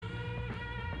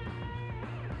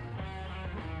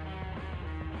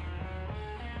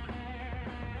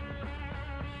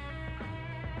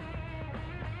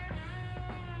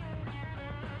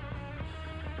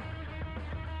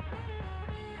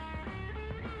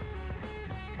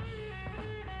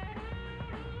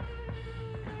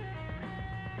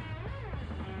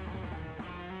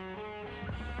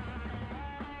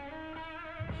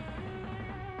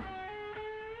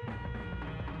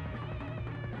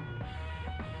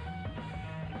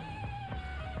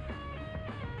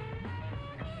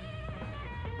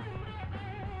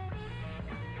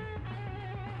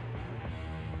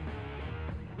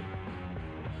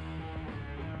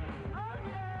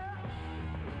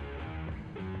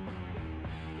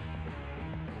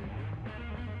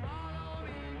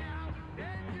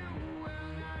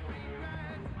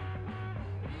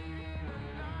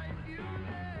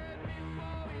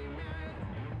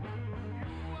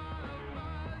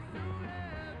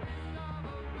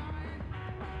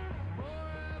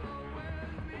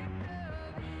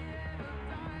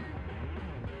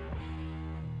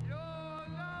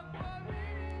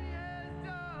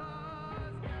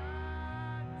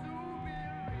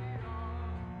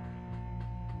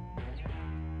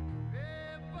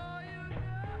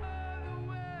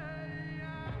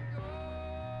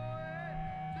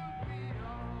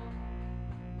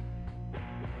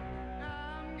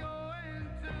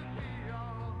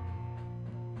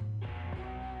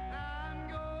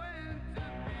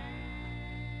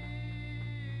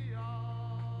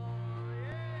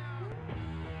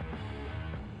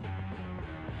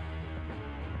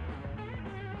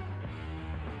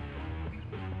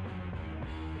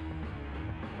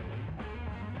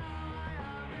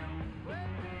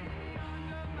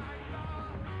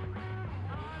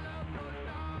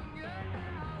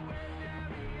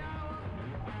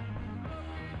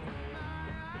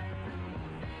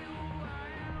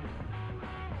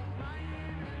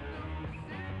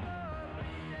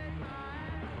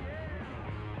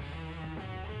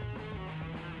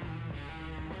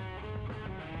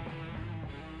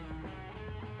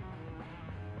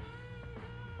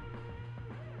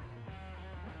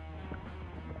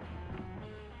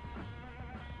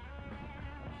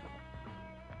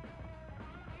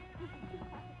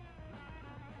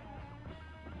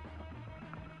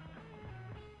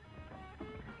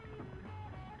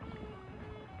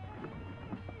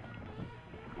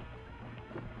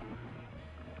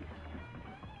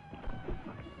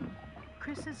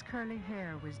Chris's curly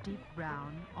hair was deep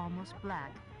brown, almost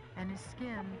black, and his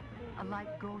skin a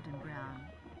light golden brown.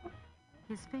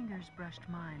 His fingers brushed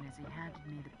mine as he handed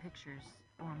me the pictures.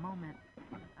 For a moment,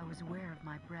 I was aware of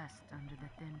my breast under the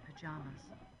thin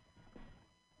pajamas.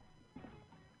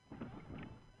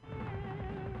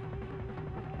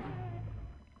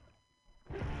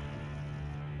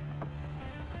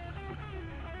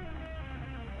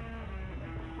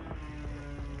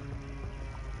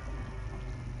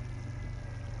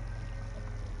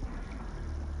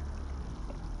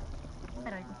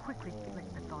 But I quickly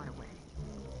flicked the thought away.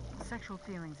 Sexual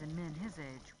feelings in men his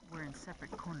age were in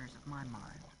separate corners of my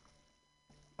mind.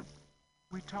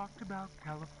 We talked about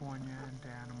California and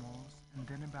animals, and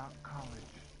then about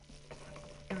college.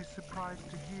 He was surprised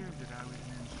to hear that I was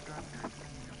an instructor at the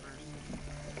university,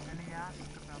 and he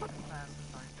asked about the classes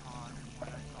I taught and what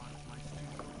I thought of my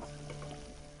students.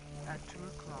 At 2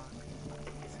 o'clock,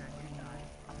 he said goodnight,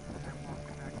 and I walked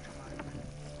back to my room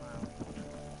smiling.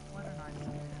 What a nice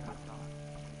man, I thought.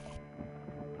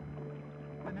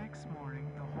 The next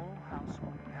morning, the whole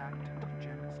household packed into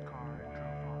Jenna's car and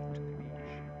drove off to the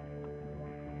beach.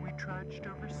 We trudged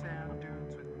over sand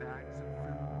dunes with bags of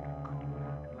food,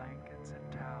 cooler, blankets, and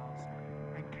towels,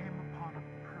 and came upon a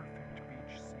perfect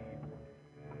beach scene.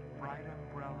 Bright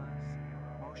umbrellas,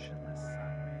 motionless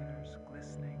sunbathers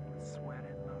glistening with sweat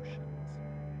and lotions,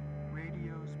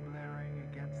 radios blaring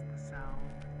against the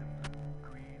sound of the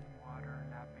blue-green water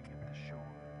lapping at the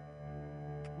shore.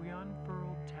 We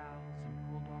unfurled towels and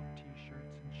pulled off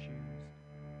t-shirts and shoes.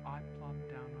 I plopped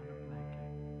down on a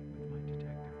blanket with my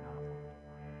detective novel.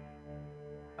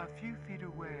 A few feet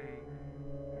away,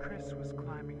 Chris was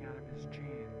climbing out of his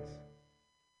jeans.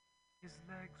 His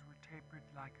legs were tapered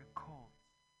like a colt's.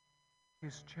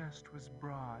 His chest was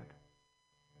broad.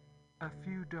 A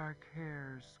few dark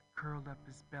hairs curled up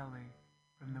his belly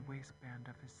from the waistband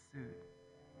of his suit.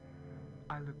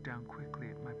 I looked down quickly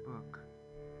at my book.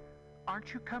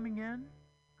 "Aren't you coming in?"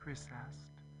 Chris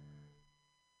asked.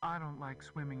 "I don't like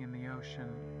swimming in the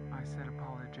ocean," I said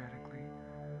apologetically.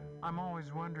 "I'm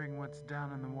always wondering what's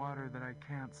down in the water that I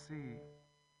can't see."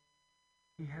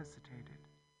 He hesitated.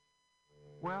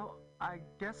 "Well, I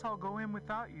guess I'll go in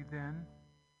without you then."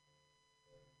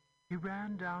 He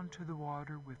ran down to the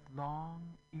water with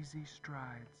long, easy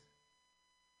strides.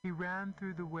 He ran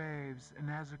through the waves, and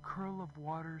as a curl of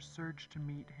water surged to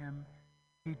meet him,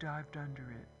 he dived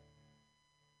under it.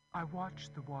 I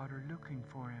watched the water looking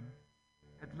for him.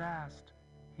 At last,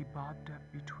 he bobbed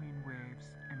up between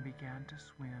waves and began to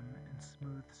swim in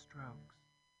smooth strokes.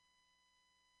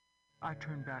 I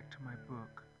turned back to my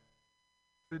book.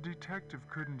 The detective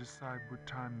couldn't decide what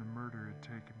time the murder had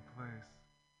taken place.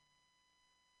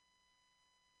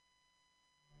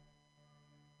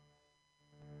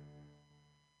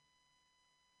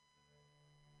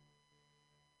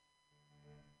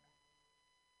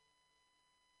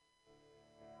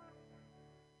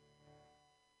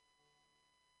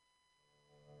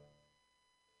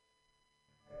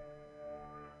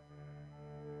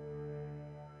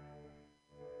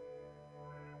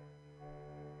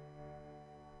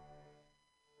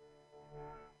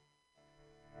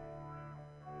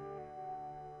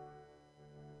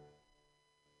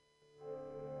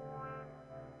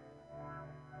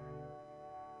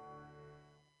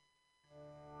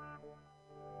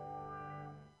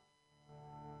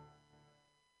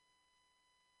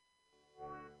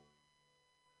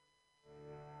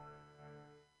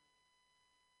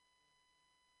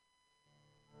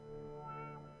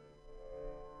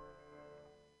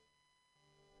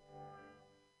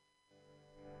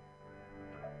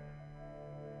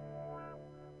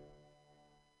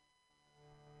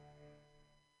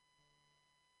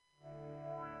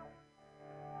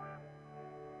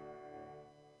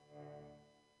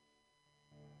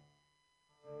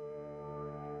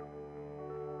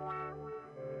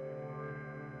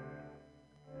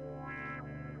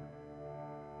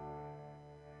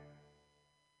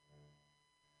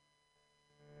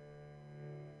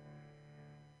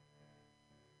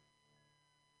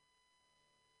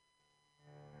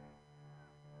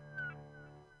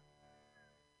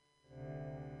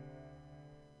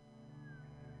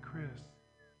 Chris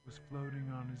was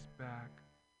floating on his back,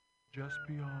 just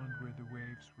beyond where the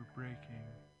waves were breaking.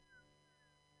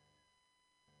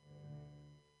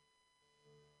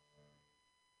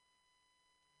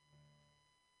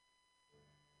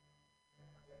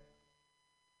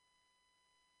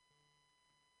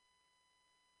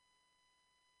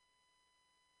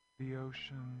 The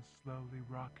ocean slowly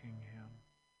rocking him.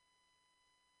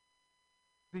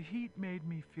 The heat made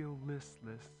me feel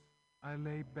listless. I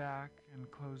lay back and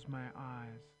closed my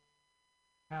eyes.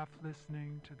 half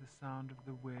listening to the sound of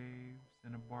the waves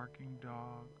and a barking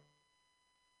dog.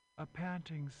 A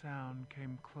panting sound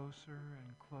came closer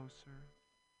and closer.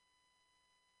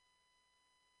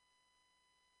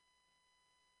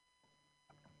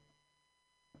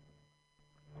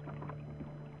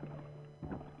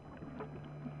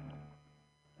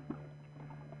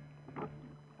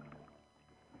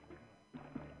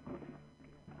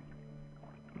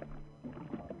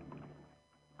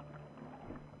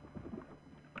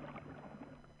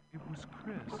 It was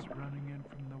Chris running in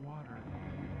from the water.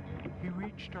 He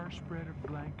reached our spread of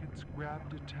blankets,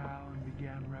 grabbed a towel, and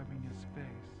began rubbing his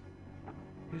face.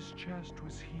 His chest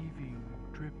was heaving,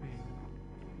 dripping.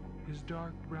 His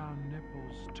dark brown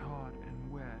nipples taut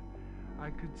and wet.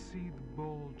 I could see the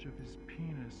bulge of his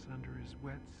penis under his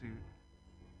wetsuit.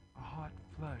 A hot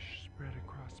flush spread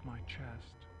across my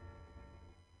chest.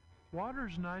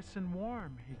 "Water's nice and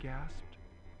warm," he gasped.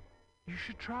 "You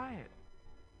should try it."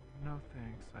 "No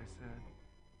thanks," I said.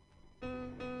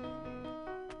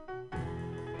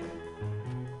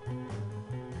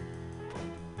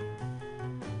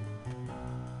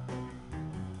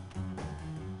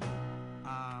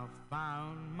 I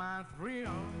found my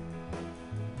thrill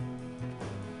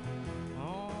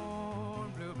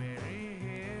on Blueberry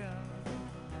Hill,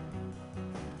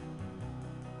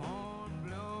 on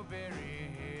Blueberry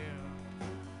Hill.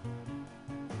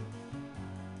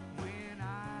 When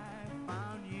I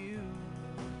found you,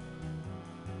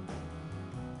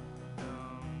 the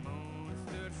moon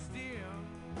stood still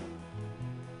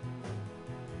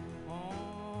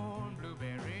on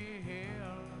Blueberry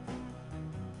Hill.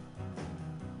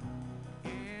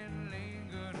 It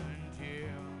lingered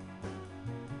until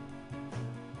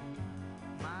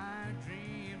my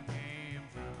dream came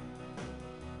true.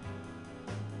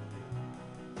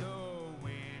 The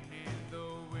wind in the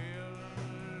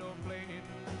willow played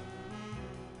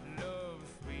love's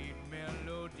sweet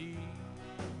melody.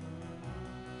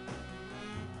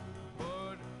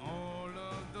 But all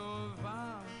of those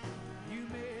vows you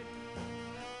made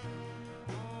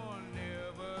were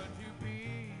never to be.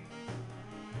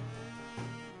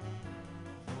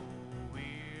 So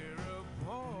we're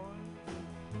apart.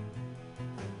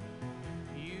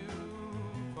 You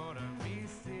thought of me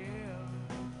still,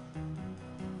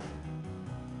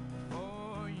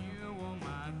 for you were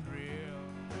my thrill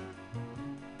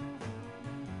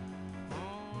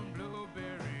on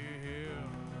Blueberry Hill.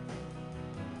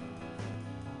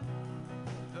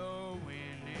 The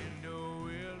wind in the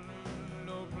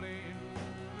willow played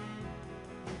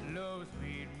love's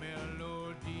sweet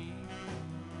melody.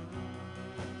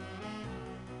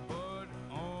 But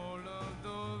all of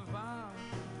those vows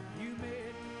you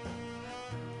made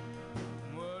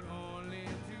were only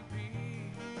to be.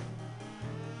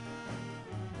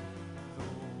 So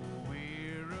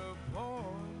we're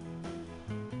apart.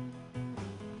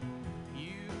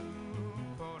 You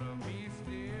thought of me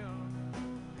still,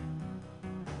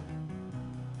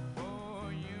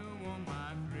 for you were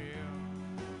my thrill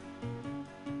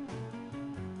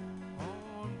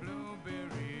on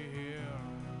Blueberry Hill.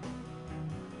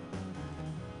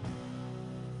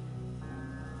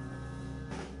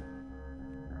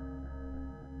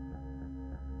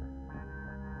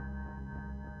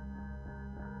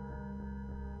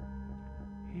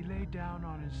 He lay down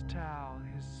on his towel,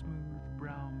 his smooth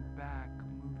brown back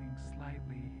moving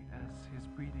slightly as his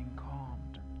breathing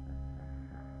calmed.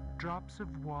 Drops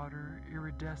of water,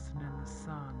 iridescent in the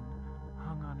sun,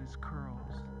 hung on his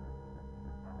curls.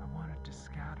 I wanted to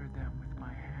scatter them with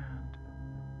my hand.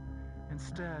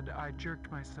 Instead, I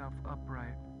jerked myself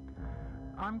upright.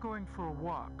 "I'm going for a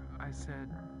walk," I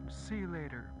said. "See you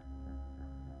later."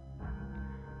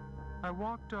 I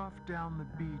walked off down the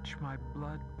beach, my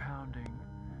blood pounding.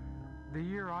 The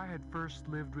year I had first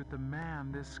lived with a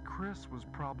man, this Chris was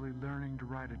probably learning to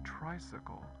ride a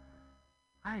tricycle.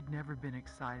 I had never been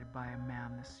excited by a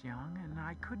man this young, and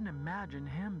I couldn't imagine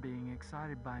him being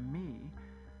excited by me.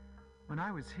 When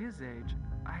I was his age,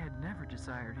 I had never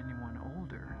desired anyone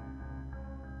older.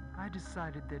 I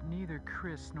decided that neither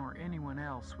Chris nor anyone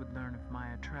else would learn of my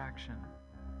attraction.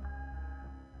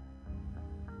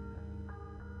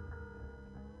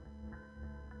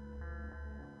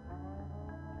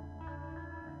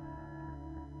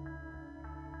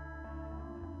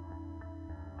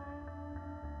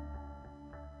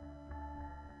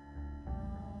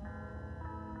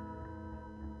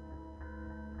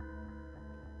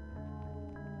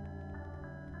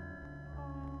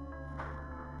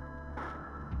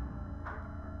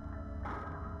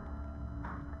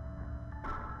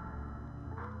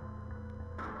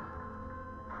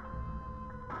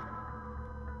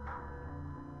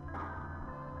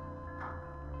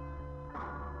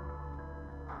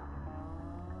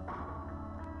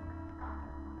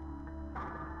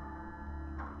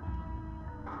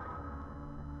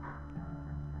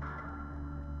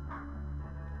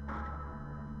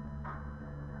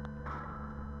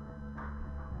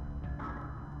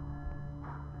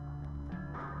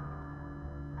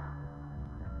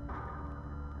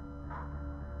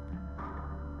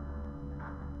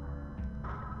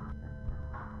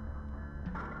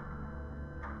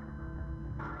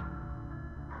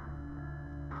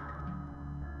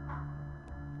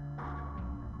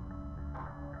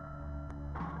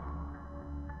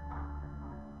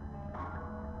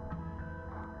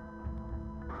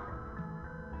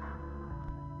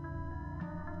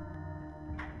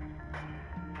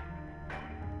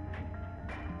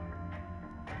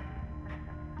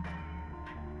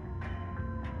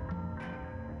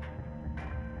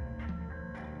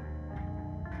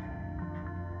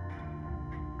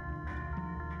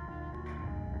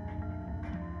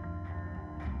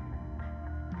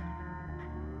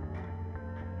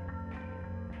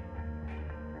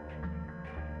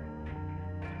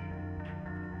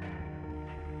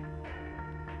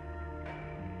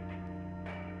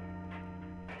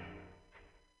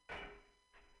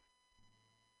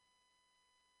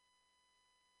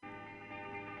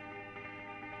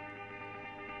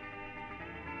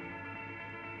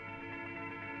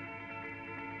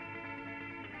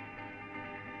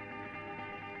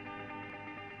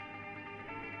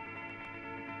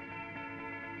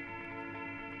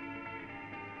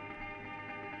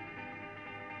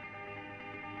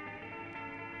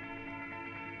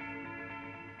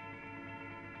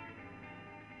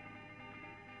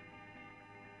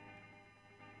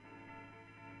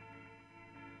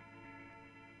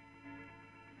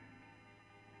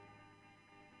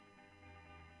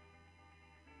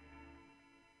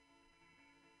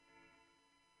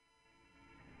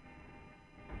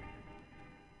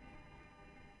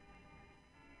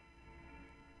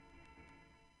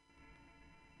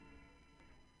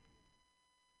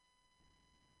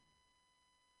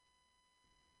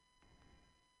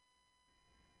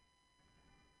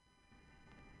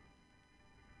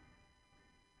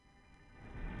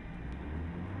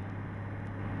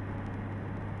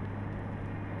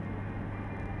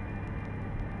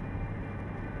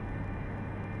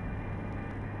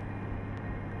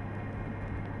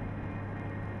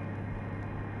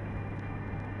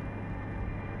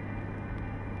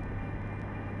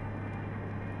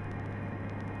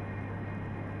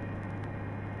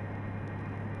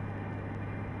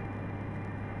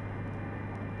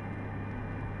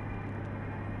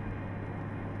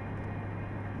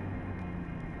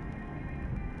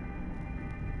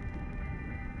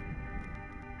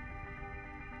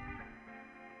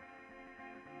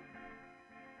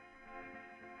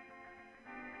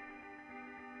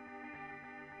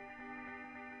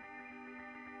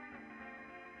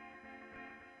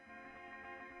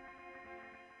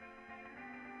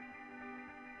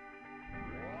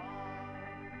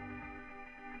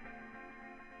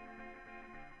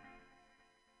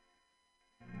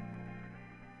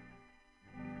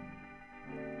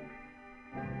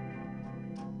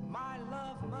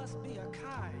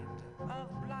 of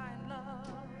blind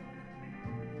love.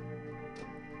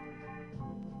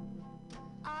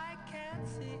 I can't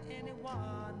see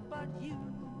anyone but you.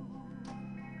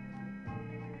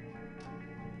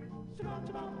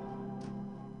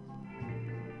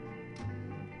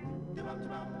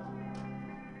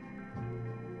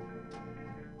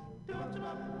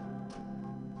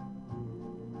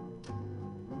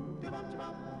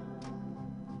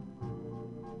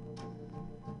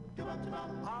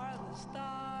 Are the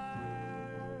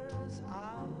stars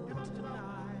out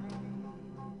tonight?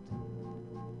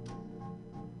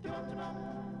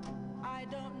 I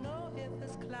don't know if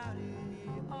it's cloudy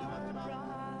or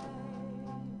bright.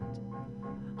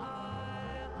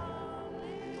 I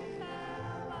only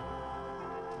have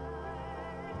eyes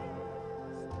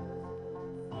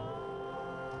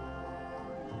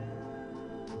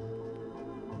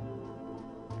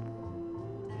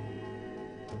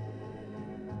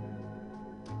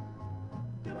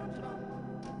for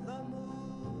the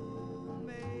moon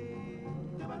may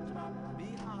be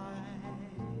high,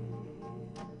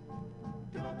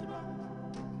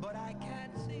 but I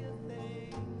can't see a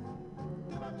thing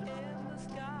in the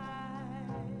sky.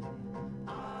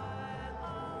 I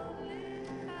only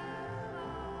have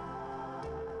eyes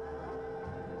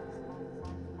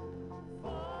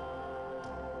for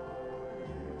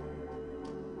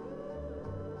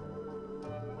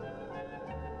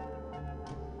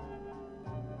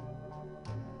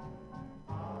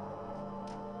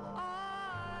I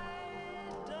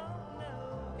don't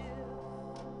know if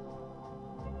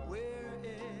we're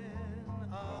in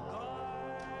a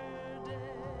garden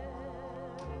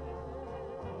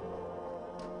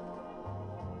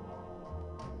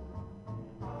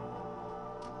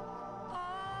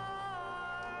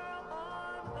or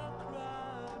on a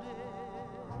crowded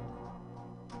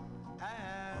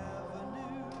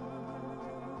avenue.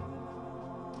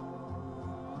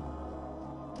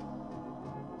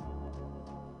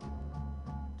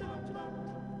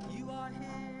 You are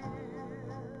here,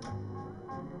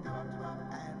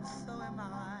 and so am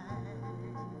I.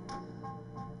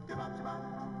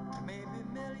 Maybe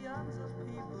millions of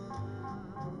people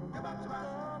go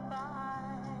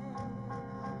by,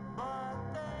 but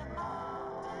they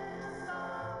all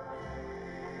disappear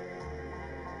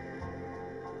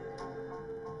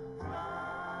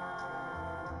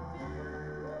from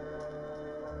view.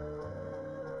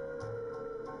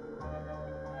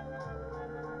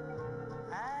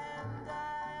 And I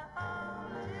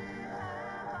only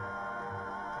have eyes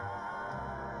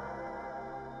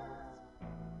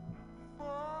for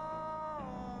you.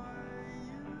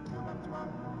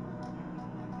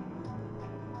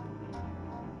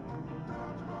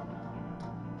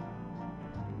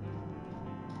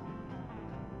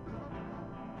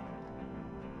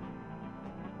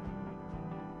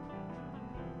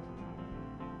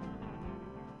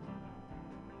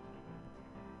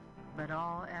 But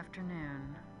all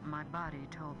afternoon, my body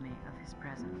told me of his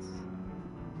presence.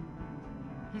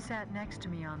 He sat next to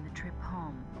me on the trip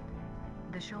home.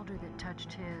 The shoulder that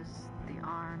touched his, the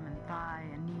arm and thigh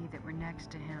and knee that were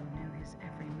next to him knew his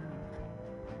every move.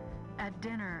 At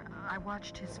dinner, I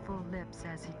watched his full lips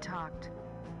as he talked,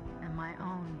 and my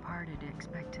own parted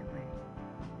expectantly.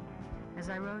 As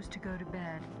I rose to go to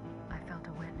bed, I felt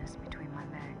a wetness between my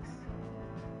legs.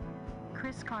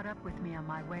 Chris caught up with me on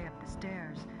my way up the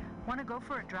stairs. Want to go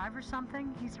for a drive or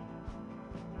something? He's...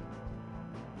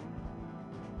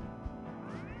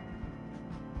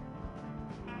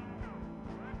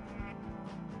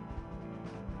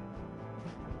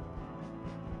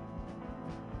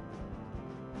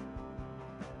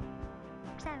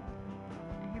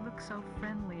 He looked so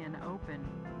friendly and open,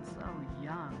 so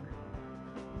young.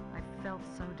 I felt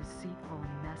so deceitful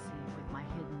and messy with my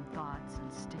hidden thoughts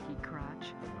and sticky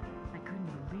crotch. I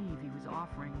couldn't believe he was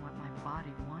offering what my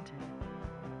body wanted.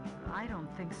 I don't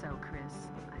think so, Chris,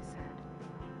 I said.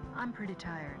 I'm pretty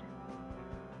tired.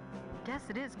 Guess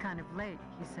it is kind of late,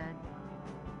 he said.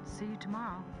 See you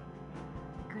tomorrow.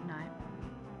 Good night.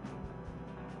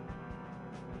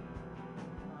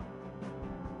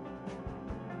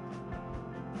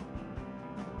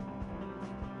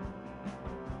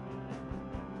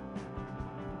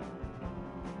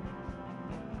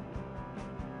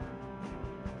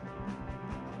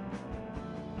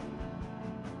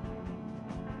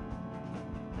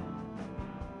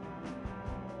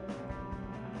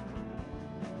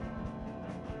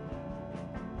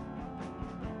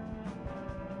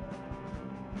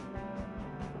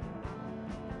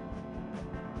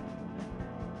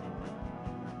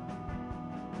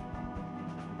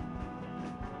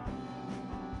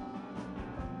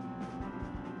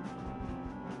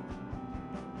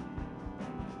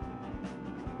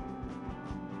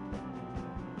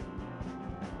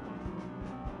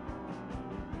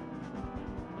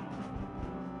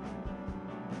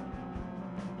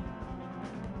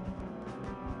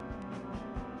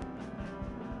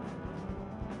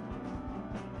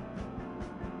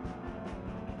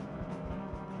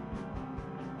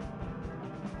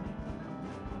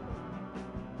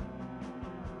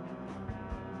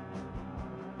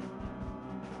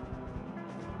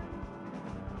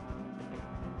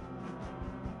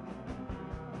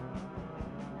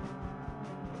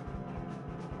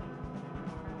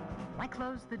 I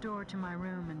closed the door to my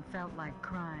room and felt like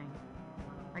crying.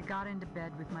 I got into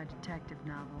bed with my detective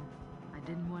novel. I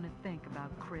didn't want to think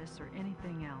about Chris or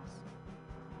anything else.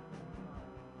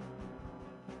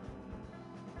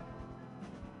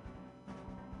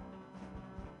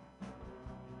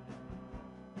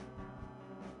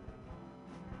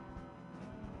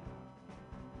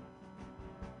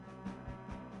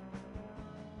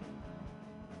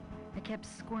 I kept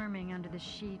squirming under the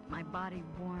sheet, my body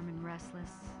warm and restless.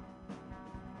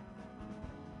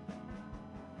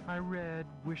 I read,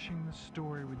 wishing the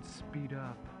story would speed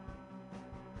up.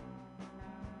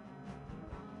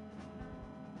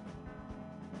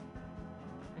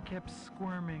 I kept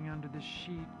squirming under the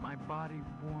sheet, my body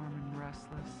warm and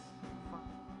restless.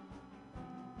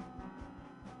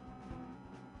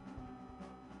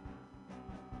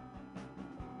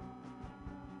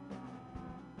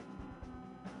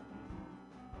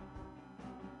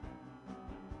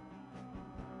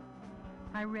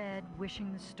 I read,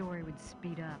 wishing the story would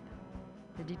speed up.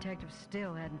 The detective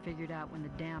still hadn't figured out when the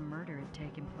damn murder had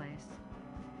taken place.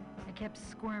 I kept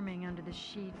squirming under the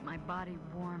sheet, my body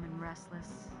warm and restless.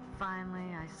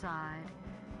 Finally, I sighed,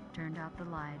 turned out the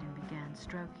light, and began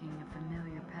stroking a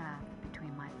familiar path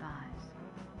between my thighs.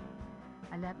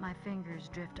 I let my fingers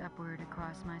drift upward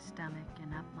across my stomach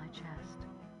and up my chest.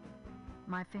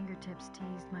 My fingertips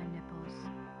teased my nipples,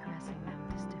 caressing them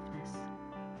to stiffness.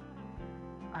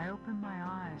 I opened my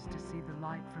eyes to see the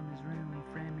light from his room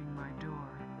framing my door.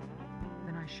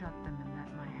 Then I shut them and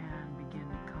let my hand begin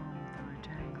to comb through a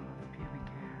tangle of pubic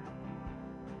hair.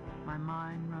 My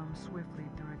mind roamed swiftly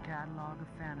through a catalog of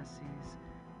fantasies,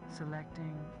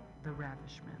 selecting the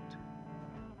ravishment.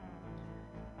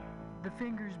 The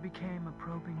fingers became a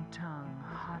probing tongue,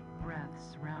 hot breath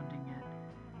surrounding it,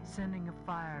 sending a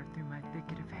fire through my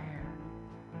thicket of hair.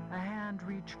 A hand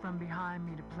reached from behind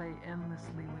me to play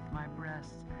endlessly with my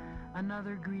breasts.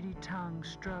 Another greedy tongue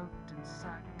stroked and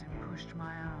sucked and pushed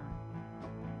my own.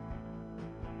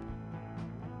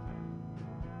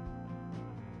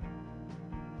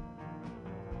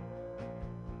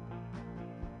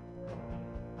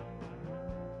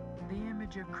 The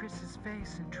image of Chris's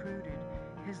face intruded,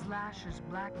 his lashes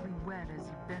blackly wet as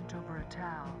he bent over a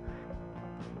towel.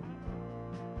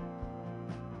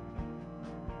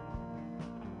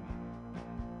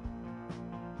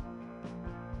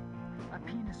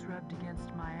 Penis rubbed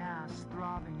against my ass,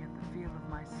 throbbing at the feel of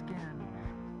my skin.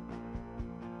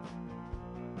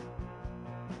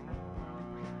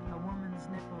 A woman's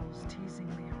nipples,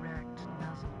 teasingly erect,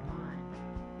 nuzzled mine.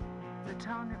 The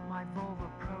tongue at my vulva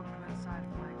probed one side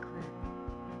of my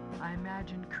clit. I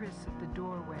imagined Chris at the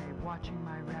doorway, watching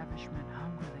my ravishment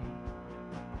hungrily.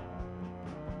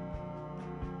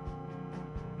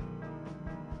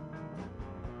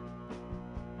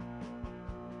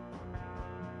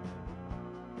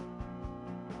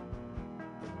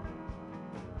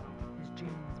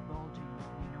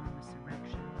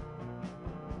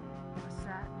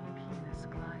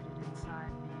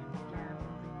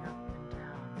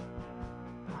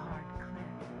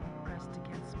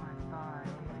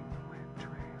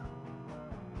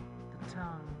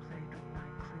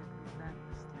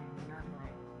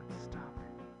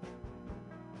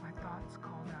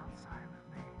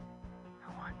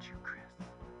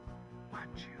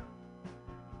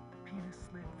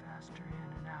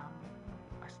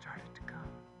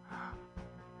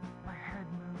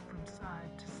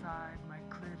 My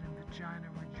clit and vagina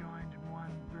were joined in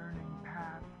one burning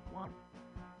path.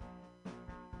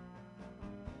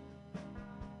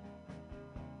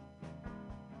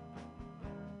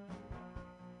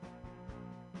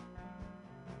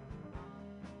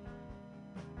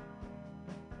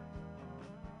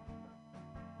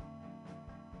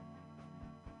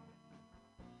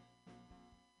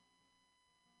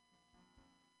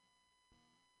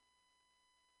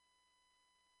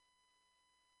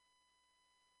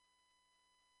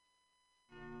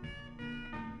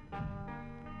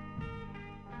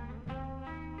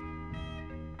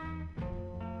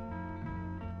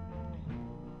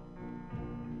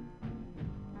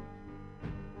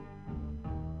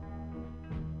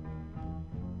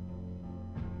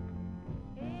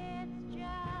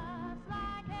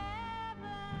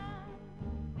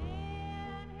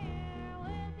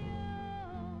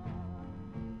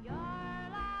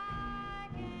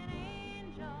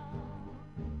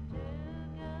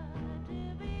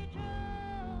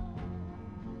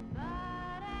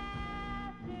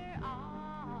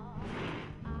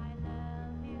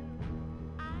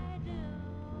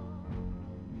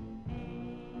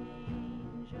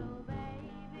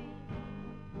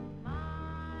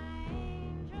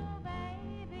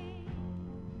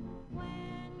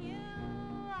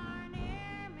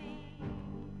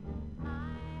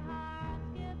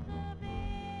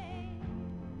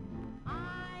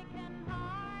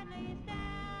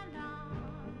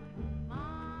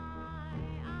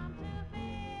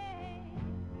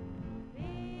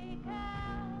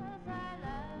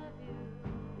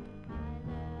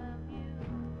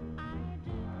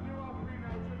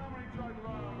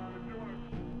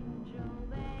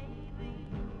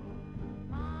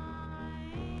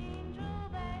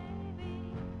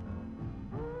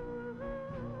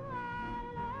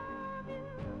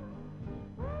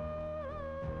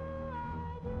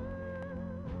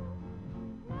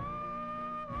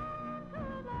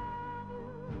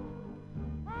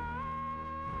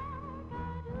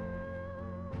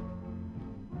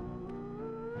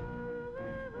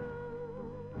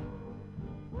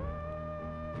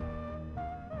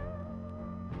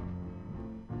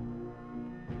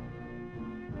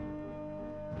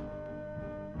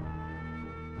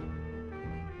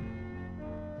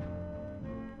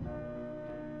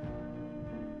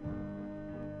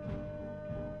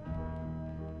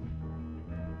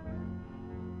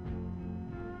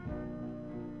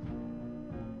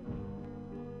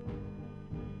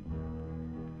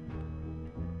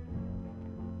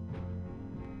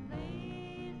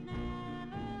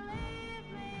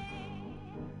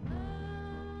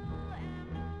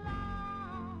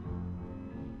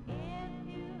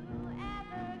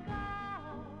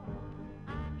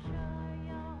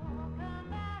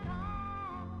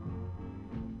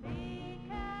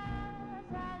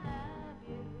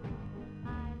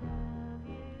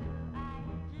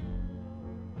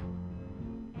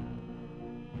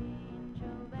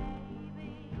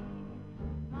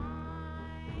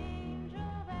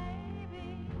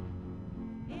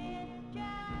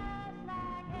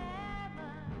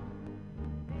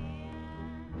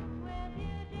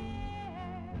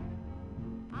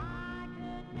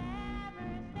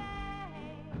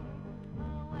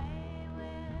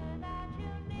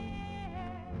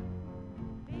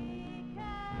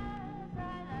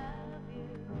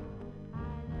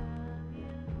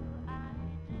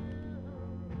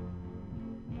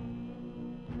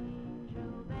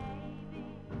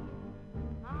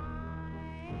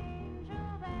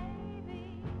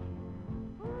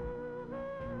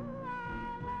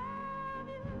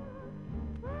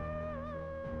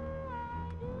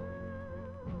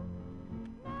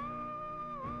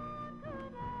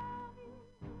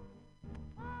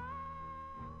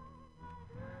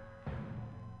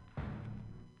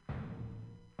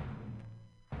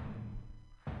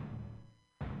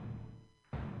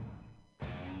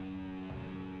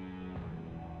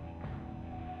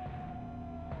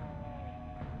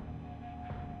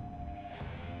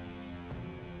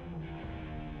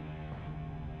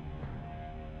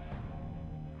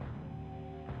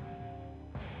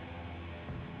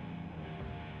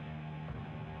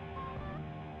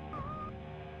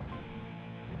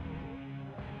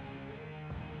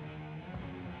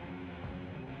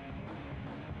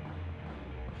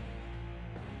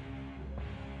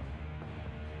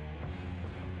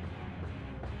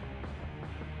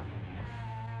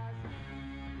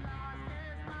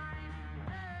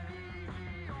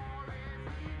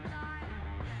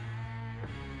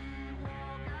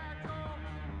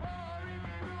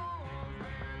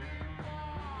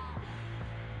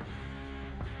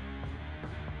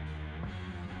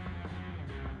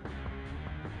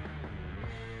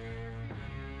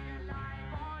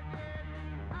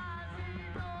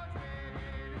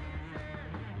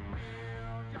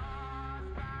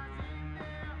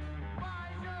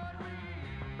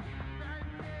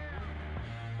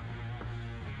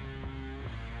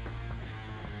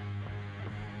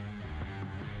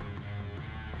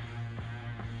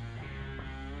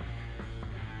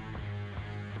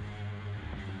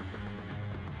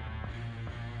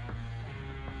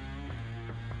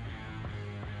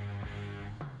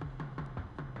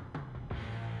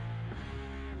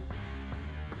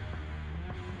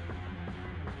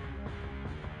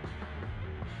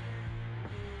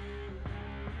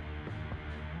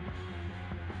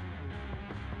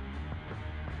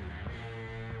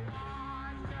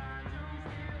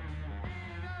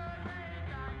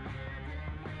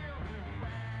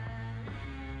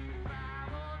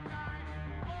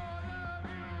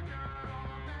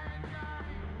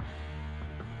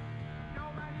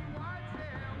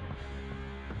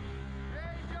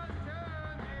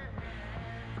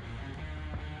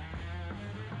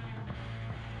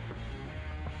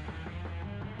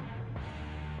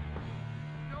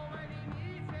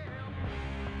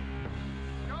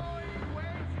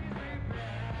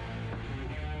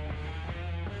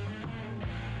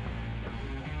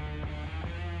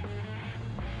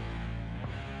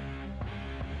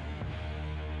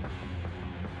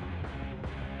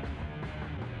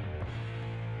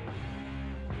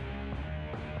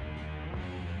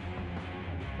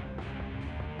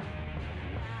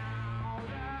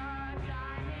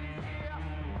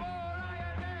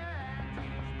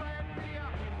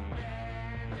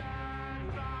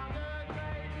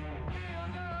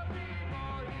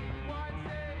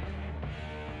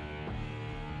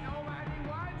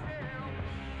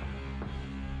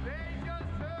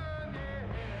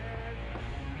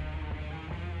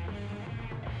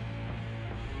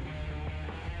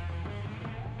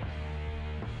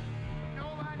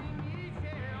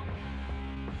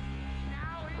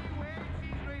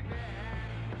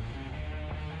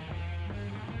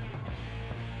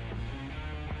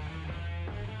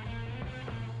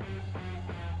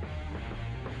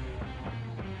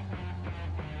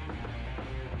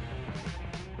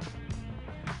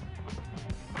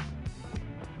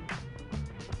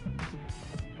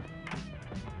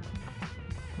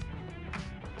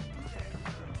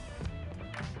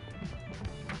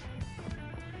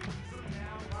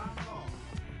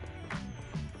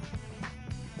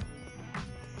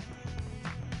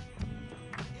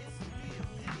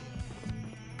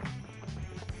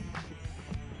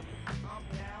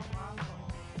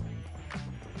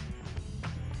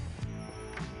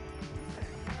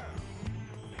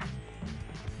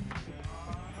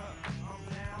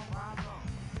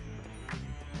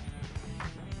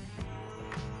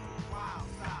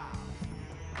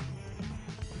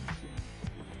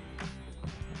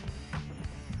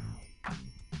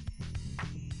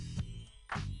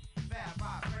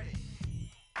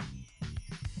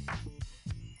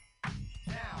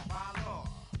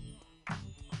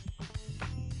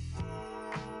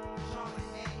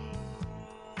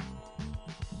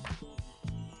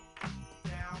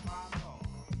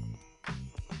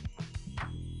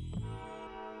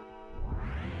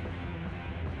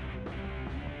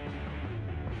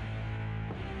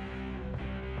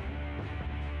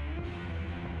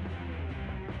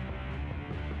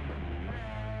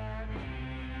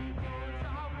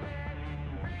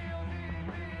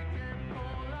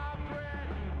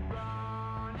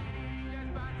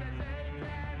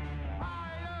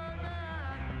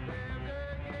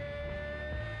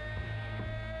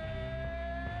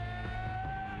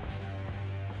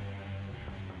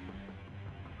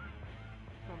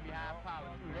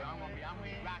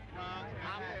 rock the world.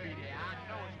 I'ma be there. I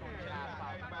know it's gonna child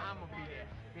out. I'ma be there.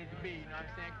 Busy B, you know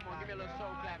what I'm saying? Come on, give me a little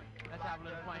soul clap. Let's have a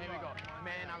little fun. Here we go.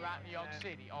 Man, I rock New York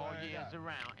City all years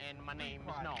around, and my name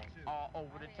is known all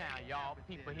over the town. Y'all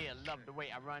people here love the way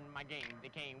I run my game.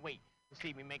 They can't wait to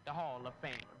see me make the Hall of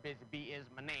Fame. Busy B is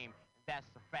my name. That's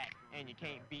a fact, and you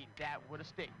can't beat that with a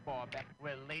stick, boy. Back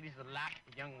where ladies a lot,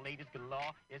 young ladies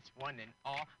galore, it's one and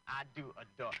all I do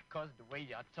adore. Cause the way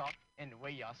y'all talk and the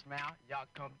way y'all smile, y'all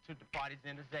come to the parties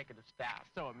in executive style.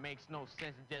 So it makes no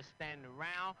sense to just stand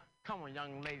around. Come on,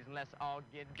 young ladies, and let's all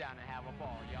get down and have a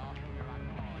ball, y'all. Here I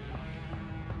come.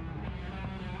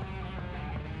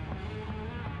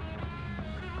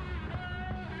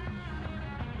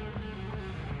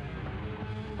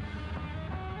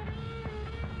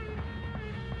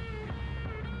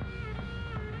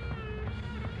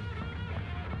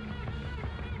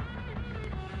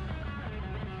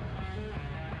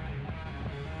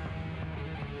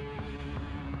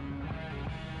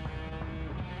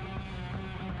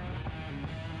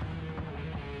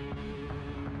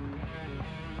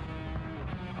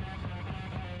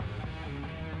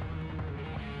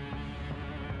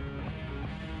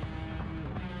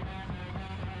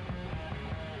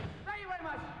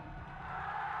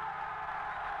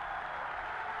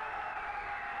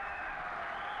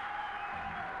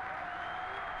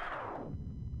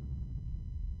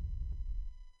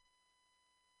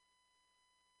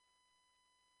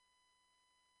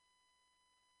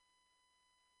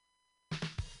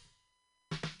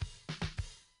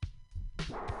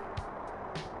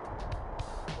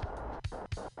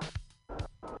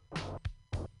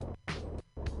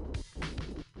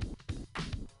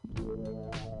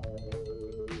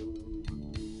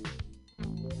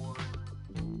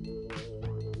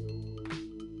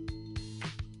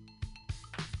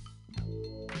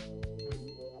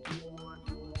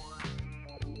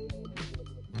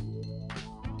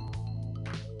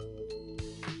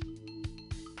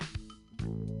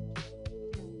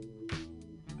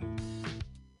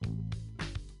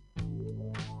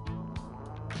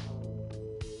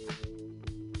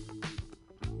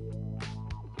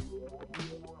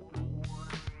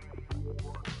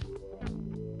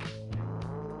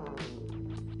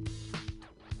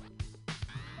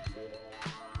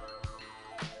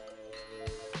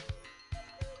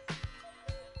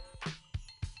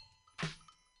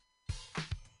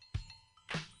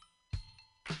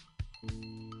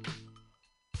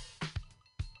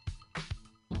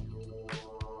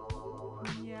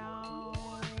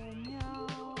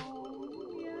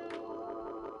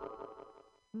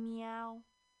 Meow,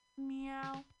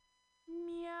 meow,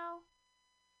 meow,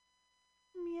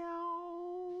 meow,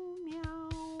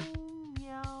 meow,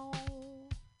 meow,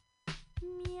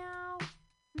 meow,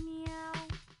 meow,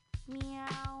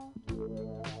 meow,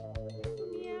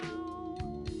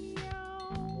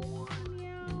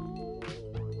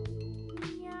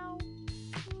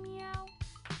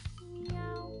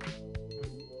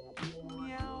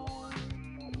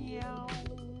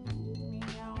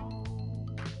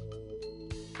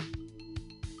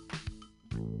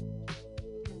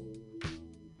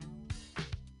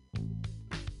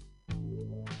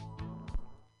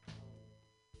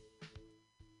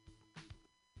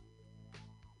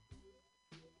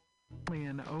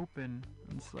 And open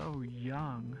and so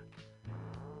young.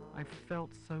 I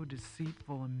felt so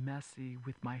deceitful and messy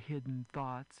with my hidden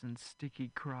thoughts and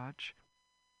sticky crotch.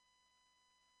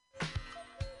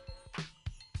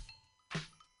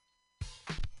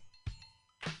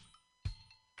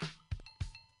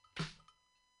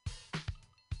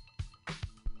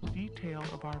 Detail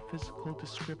of our physical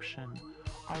description,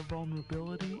 our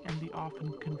vulnerability, and the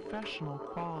often confessional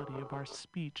quality of our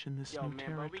speech in this new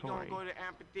territory. But we gonna go to the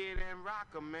amphitheater and rock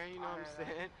 'em, man, you know what I'm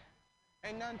saying?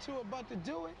 Ain't nothing to it but to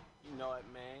do it. You know it,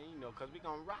 man, you know, 'cause we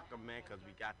gonna rock 'em, man, 'cause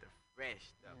we got the fresh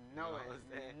stuff. You know what it, I'm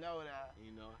saying? you know that.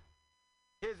 You know.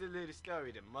 Here's a little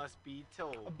story that must be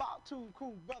told. About two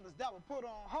cool brothers that were put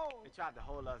on hold. They tried to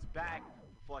hold us back for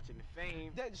fortune and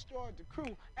fame. They destroyed the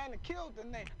crew and they killed the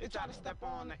name. They tried to step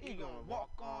on the ego and walk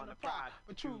on the pride.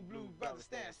 But true blue brothers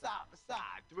stand side by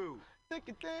side. Through thick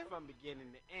and thin, from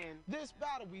beginning to end. This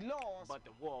battle we lost, but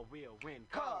the war will win.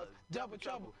 Cause double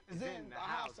trouble is in the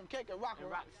house. I'm Cake and Rock,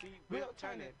 and rock the seat, we'll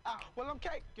turn it out. Well, I'm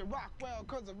Cake and Rock well,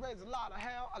 cause I raise a lot of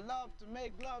hell. I love to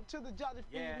make love to the jolly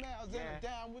females. And I'm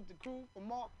down with the crew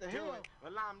from off the hill.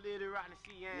 Well, I'm Little Rotten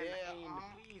C and I aim to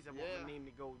please. I want my name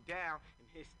to go down. And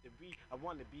history. I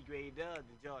want to be greater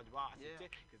than George Washington,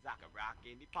 cause I can rock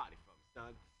any party from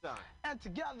sun to sun. And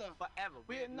together, forever,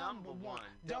 we're number one.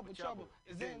 Double trouble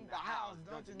is in the house.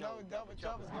 Don't you know double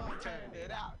trouble's gonna turn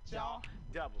it out, y'all?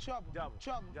 Double trouble, double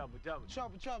trouble, double double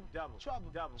trouble, trouble, double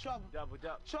trouble, double trouble, double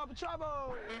double trouble,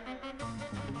 trouble.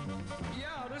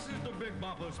 Yeah, this is the Big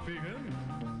Bopper speaking.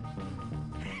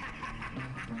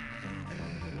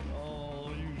 Oh,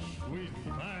 you sweet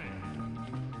thing.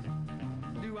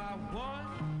 Do I what?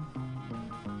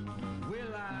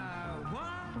 Will I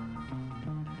what?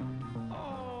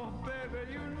 Oh,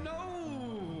 baby, you know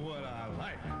what I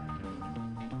like.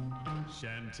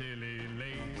 Chantilly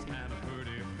lace and a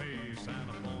pretty face and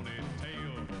a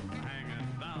ponytail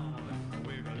hanging down, a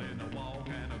wiggle in the walk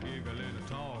and a giggle in the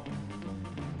talk.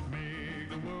 Make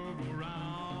the world go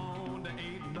round. There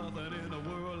ain't nothing in the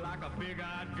world like a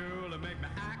big-eyed girl that make me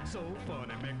act so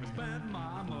funny, make me spend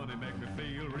my money, make me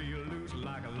feel real loose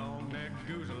like a long-necked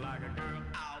goose, like a girl.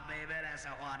 Oh, baby, that's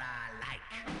what I like.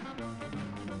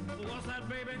 What's that,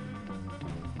 baby?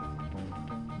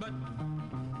 But,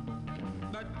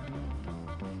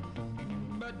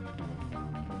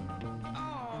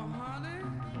 oh, honey.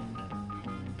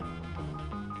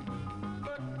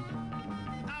 But,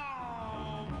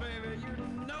 oh, baby, you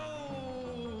know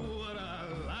what I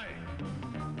like.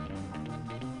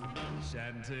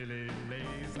 Chantilly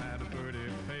lace and a pretty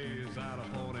face and a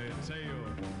ponytail,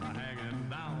 a hanging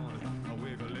down, a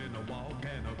wiggle in the walk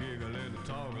and a giggle in the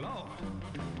talk. Lord,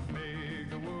 make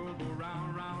the world go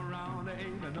round, round, round. There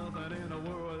ain't nothing in the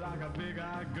world like a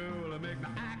big-eyed girl that make me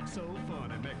act so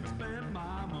funny, make me spend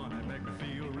my money, make me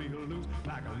feel real loose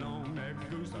like a long-necked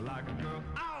goose, like a girl.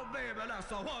 Oh, baby,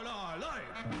 that's what I like.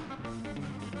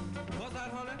 What's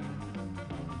that, honey?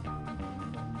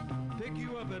 Pick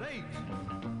you up at 8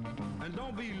 and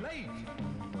don't be late.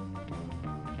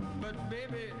 But,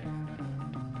 baby,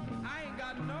 I ain't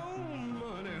got no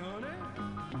money, honey.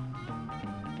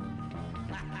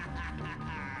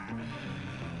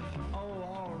 Oh,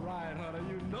 all right, honey,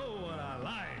 you know what I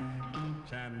like.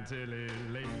 Chantilly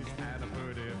lace and a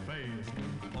pretty face,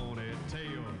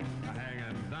 ponytail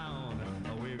hanging down,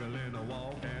 a wiggle in the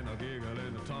walk and a giggle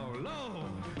in the talk.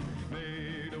 Lord,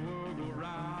 make the world go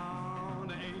round.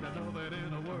 There ain't nothing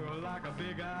in the world like a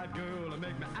big-eyed girl that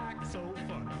make me act so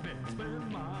funny, make me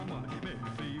spend my money, make me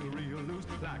feel real loose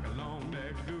like a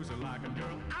long-necked goose, like a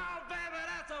girl. Oh, baby,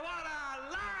 that's what I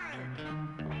like.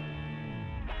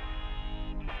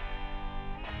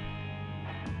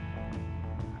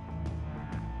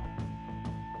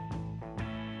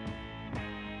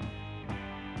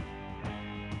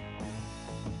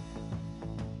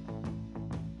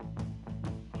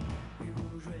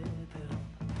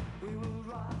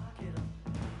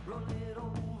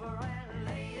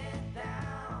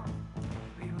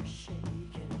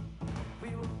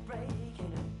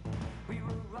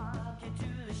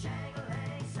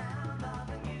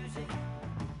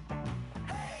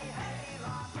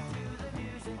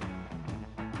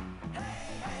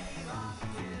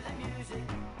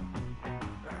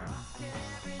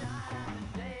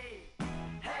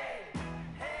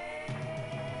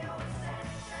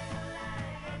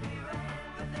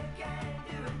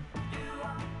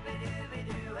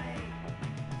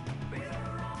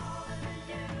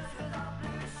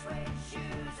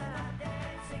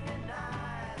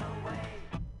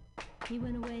 He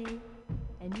went away,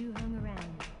 and you hung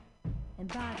around and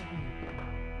bothered me.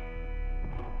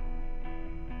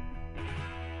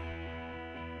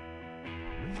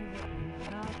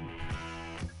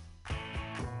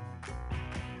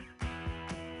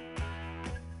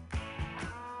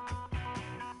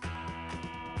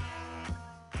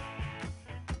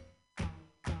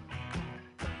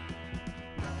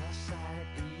 North side,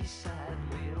 east side,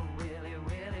 little Willie,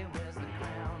 Willie wears the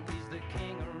crown. He's the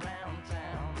king around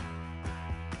town.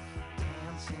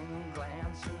 Dancing,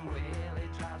 glancing, Willie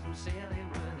drives him silly.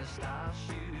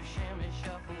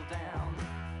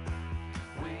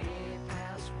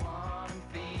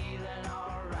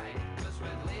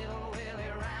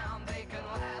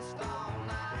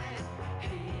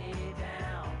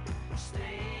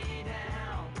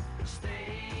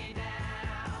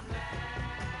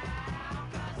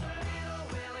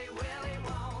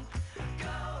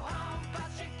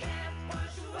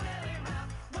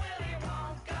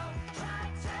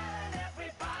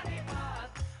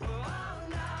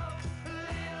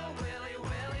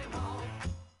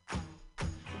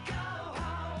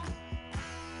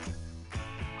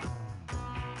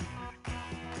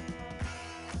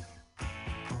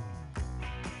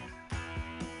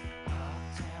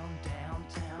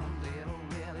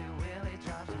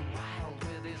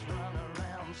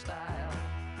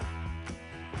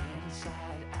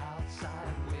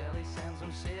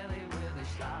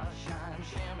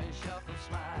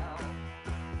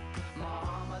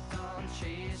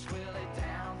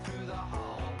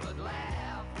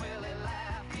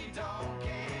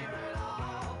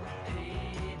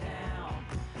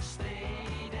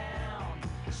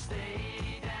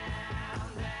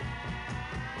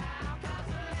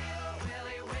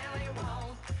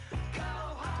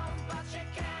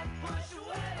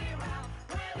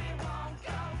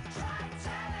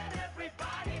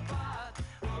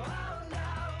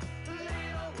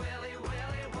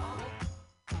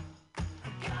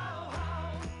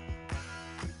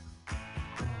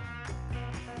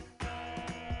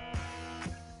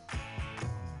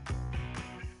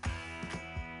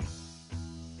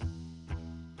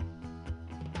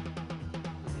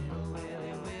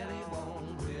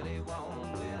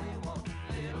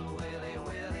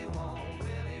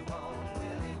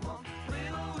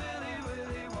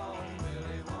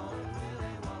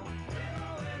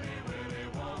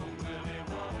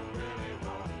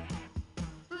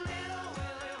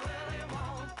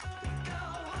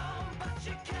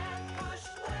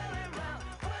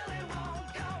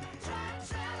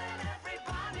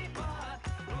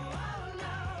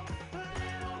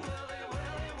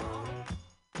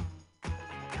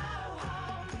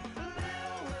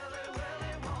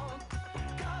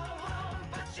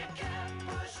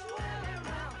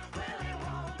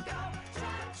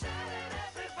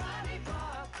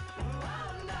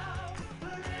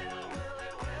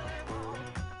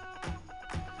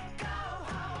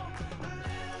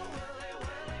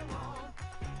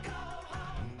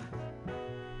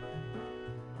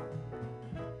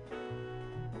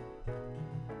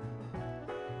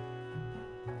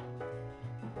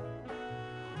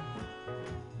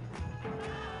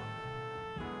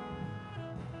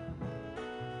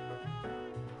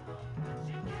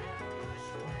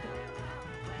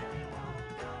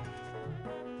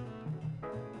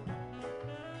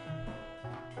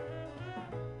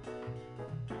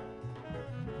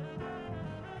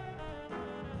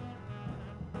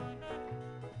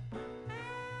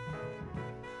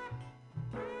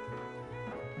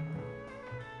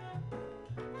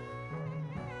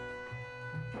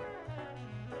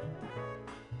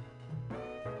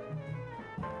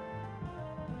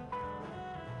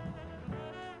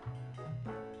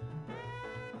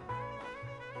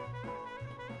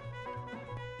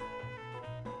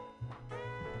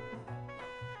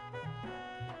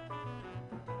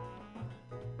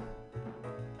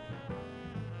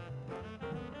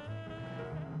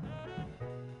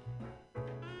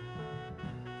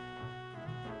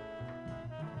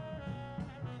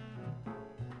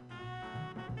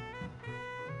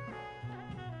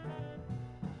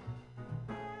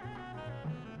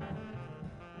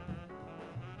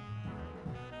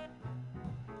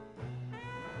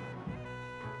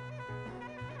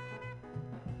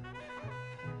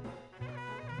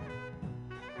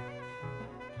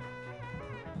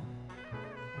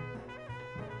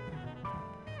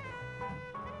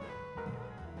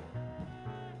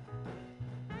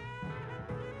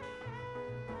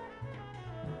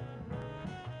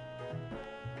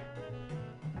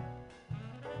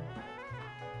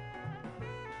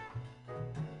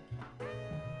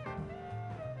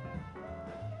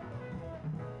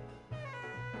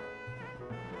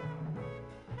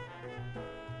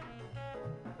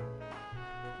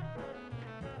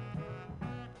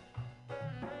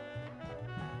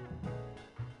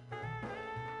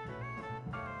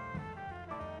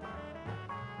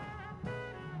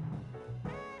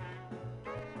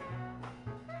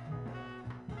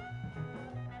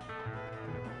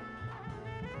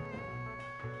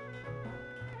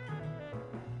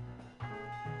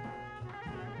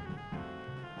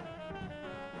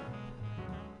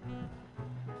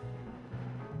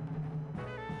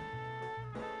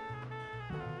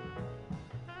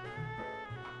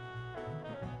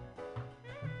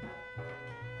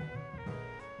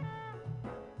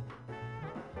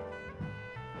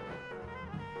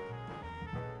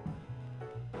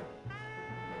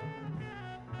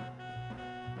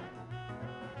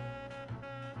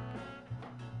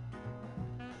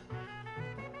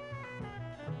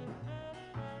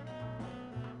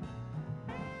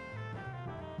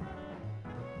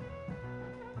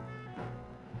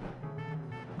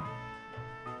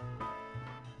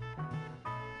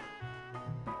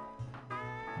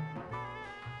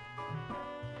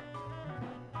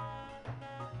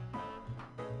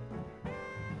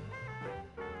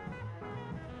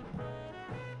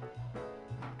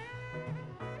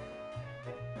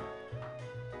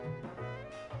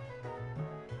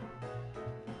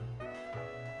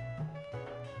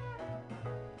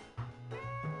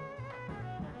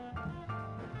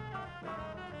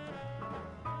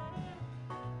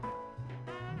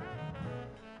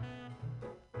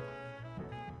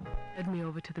 led me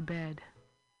over to the bed.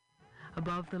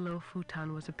 Above the low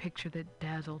futon was a picture that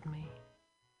dazzled me.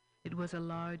 It was a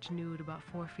large nude about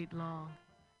 4 feet long,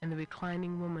 and the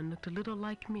reclining woman looked a little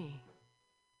like me.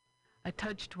 I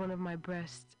touched one of my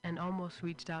breasts and almost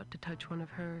reached out to touch one of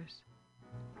hers.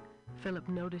 Philip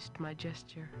noticed my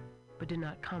gesture, but did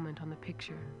not comment on the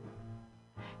picture.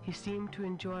 He seemed to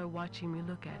enjoy watching me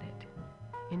look at it.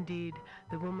 Indeed,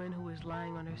 the woman who was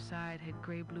lying on her side had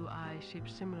gray-blue eyes shaped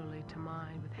similarly to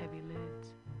mine with heavy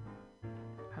lids.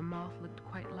 Her mouth looked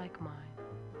quite like mine.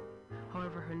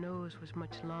 However, her nose was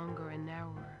much longer and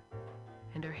narrower,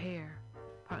 and her hair,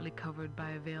 partly covered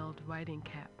by a veiled riding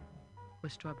cap,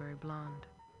 was strawberry blonde.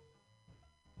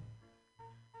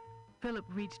 Philip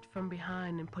reached from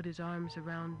behind and put his arms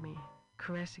around me,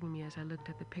 caressing me as I looked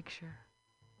at the picture.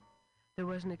 There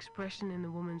was an expression in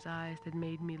the woman's eyes that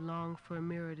made me long for a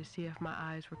mirror to see if my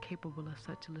eyes were capable of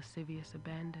such lascivious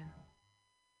abandon.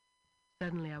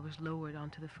 Suddenly I was lowered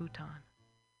onto the futon.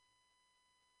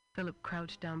 Philip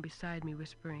crouched down beside me,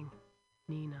 whispering,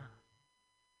 "Nina."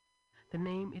 The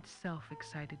name itself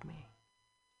excited me.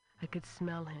 I could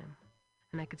smell him,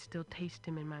 and I could still taste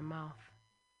him in my mouth.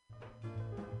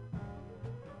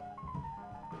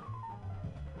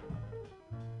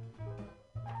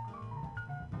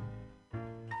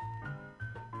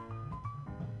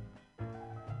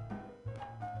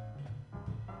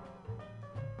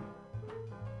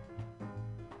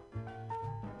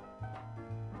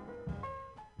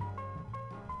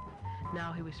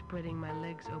 Now he was spreading my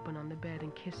legs open on the bed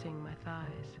and kissing my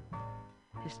thighs.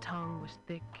 His tongue was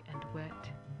thick and wet.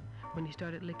 When he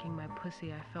started licking my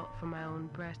pussy, I felt for my own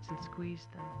breasts and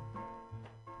squeezed them.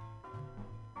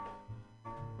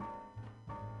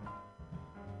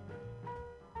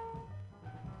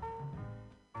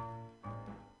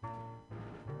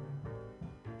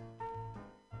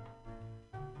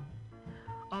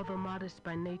 Although modest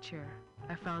by nature,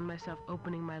 I found myself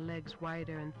opening my legs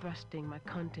wider and thrusting my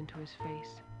cunt into his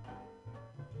face.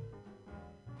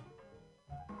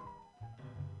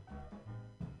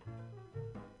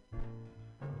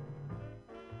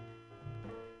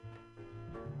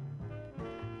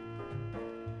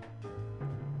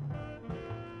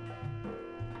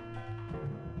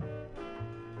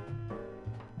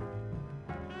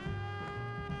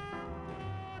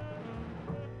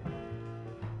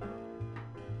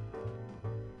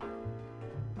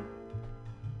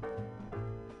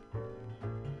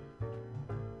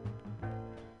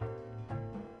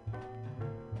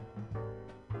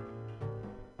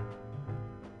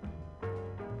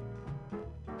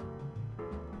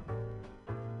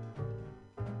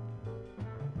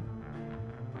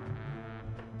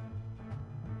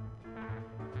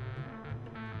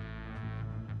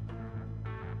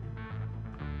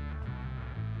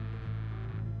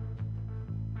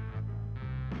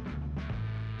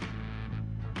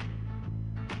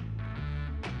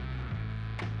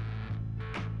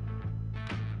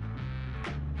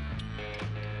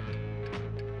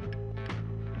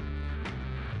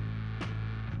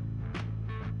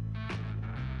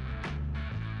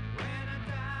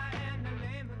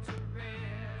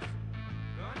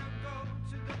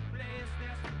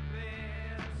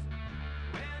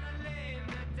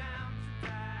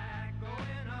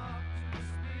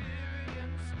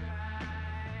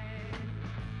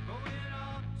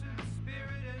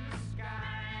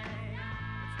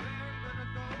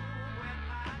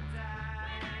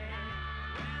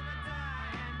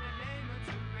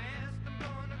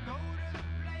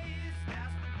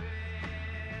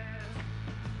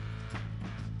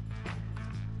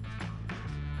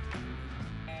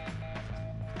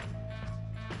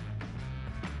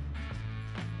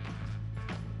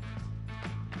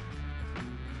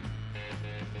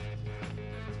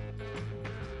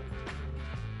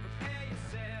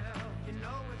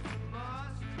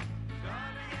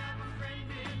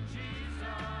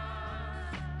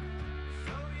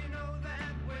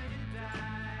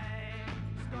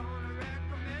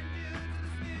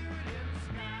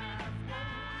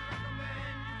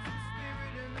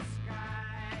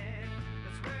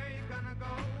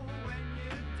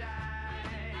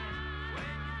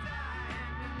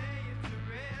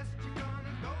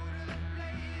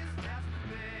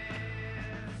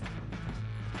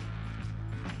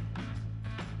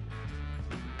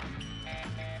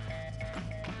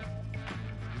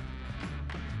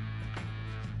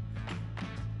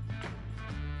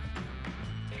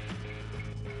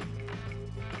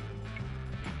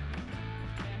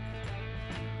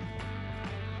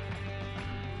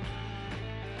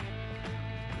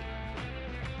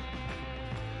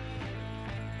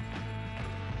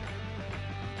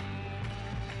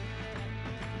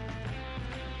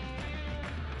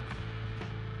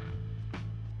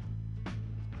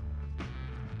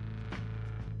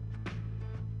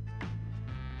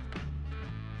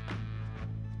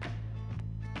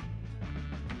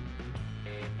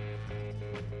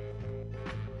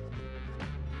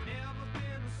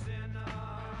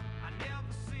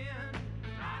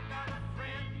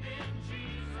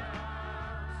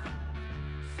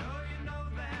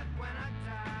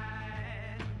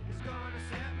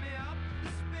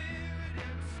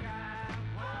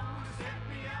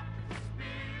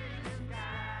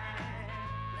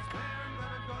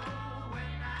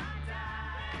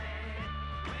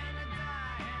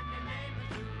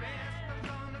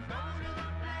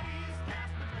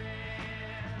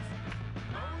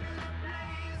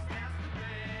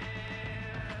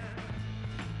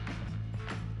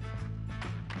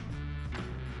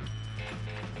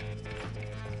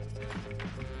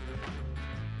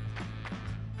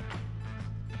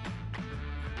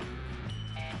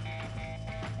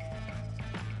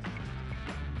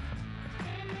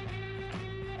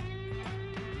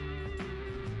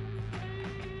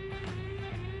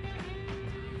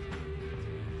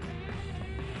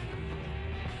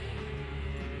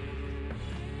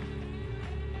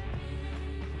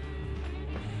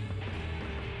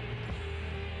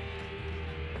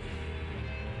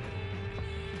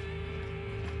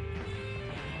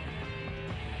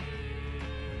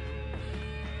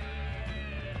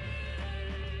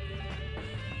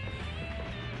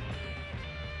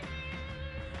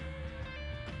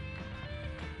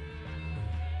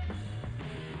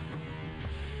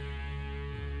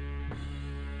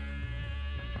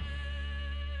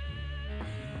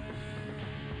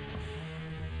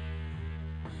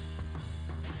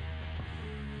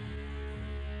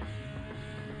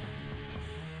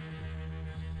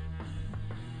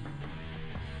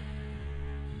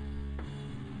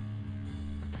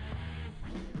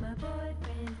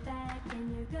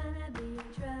 gonna be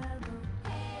trouble.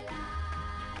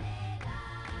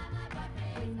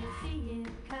 When you see it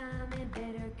coming,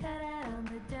 better cut out on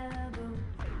the double.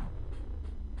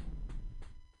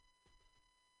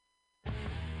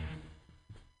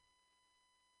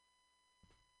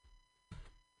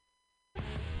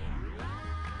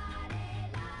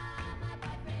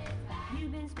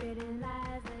 You've been spreading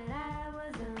lies that I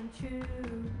was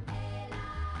untrue.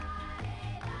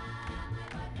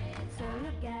 So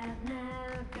look out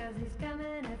now, 'cause he's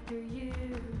coming after you.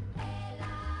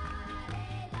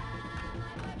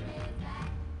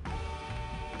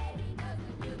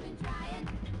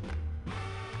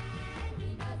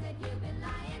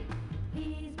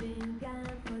 He's been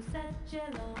gone for such a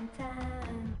long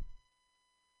time.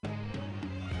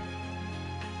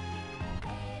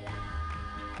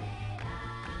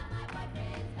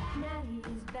 Now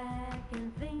he's back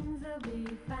and things will be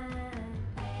fine.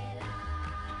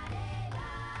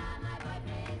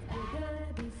 You're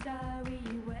gonna be sorry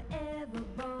you were ever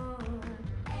born.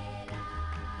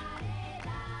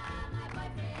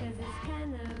 'Cause he's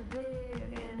kinda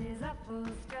big and he's awful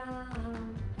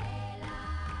strong.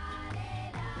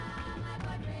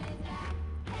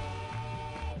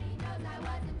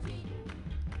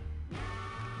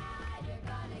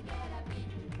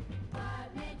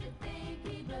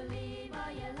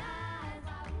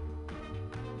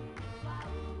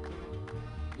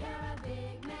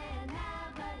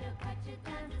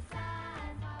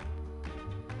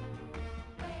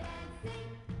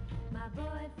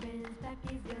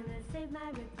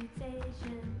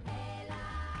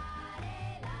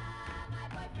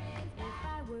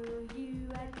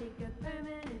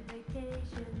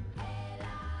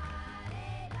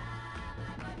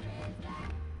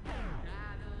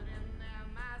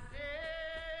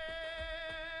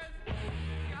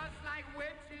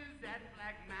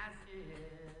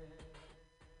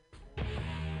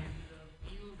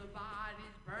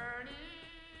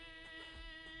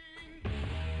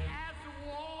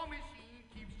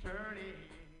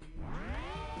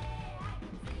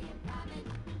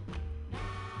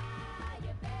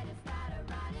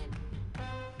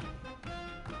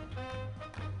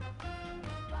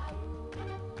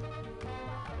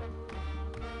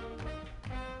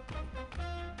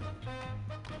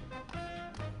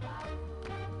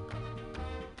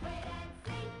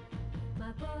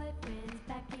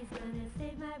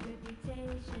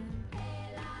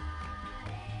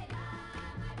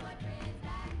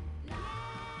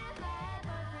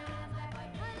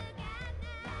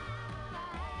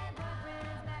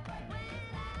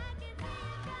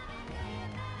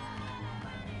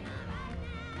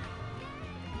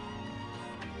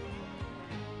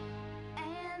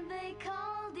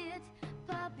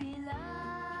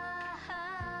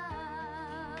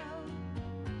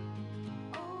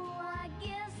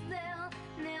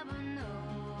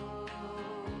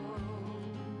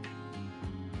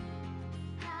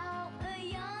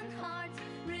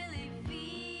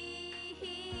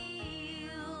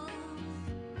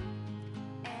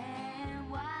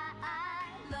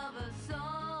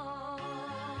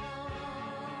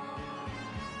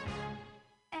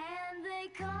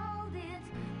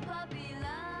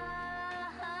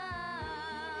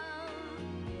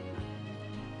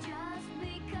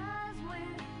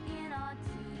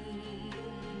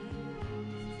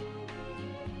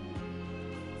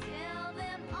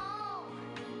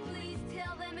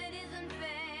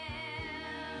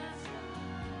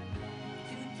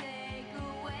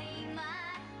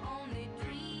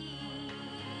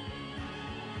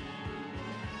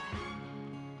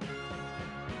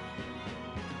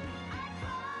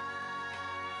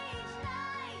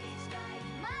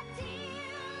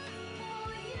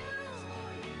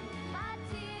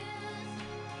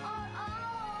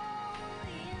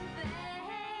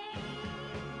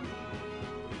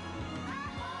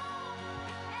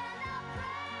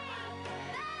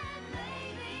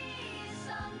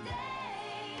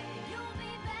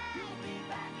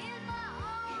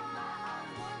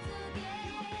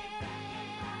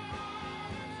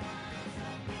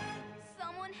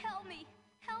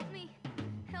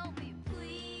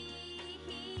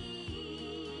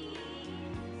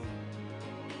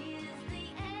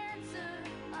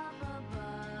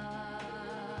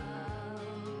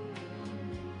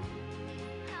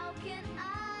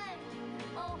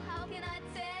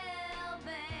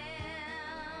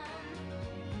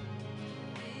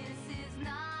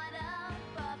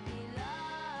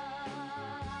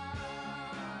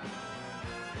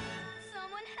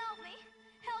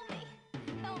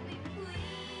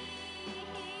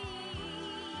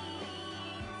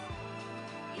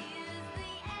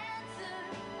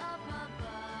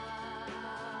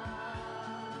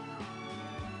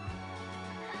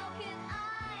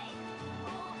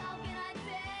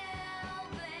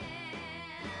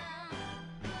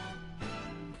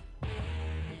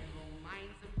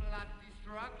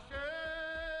 destruction,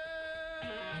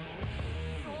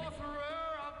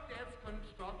 sorcerer of death's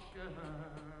construction.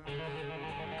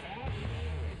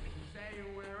 Say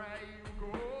where you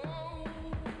go,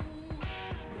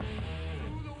 to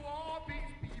the war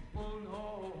these people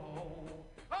know.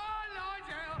 Oh Lord,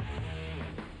 yeah.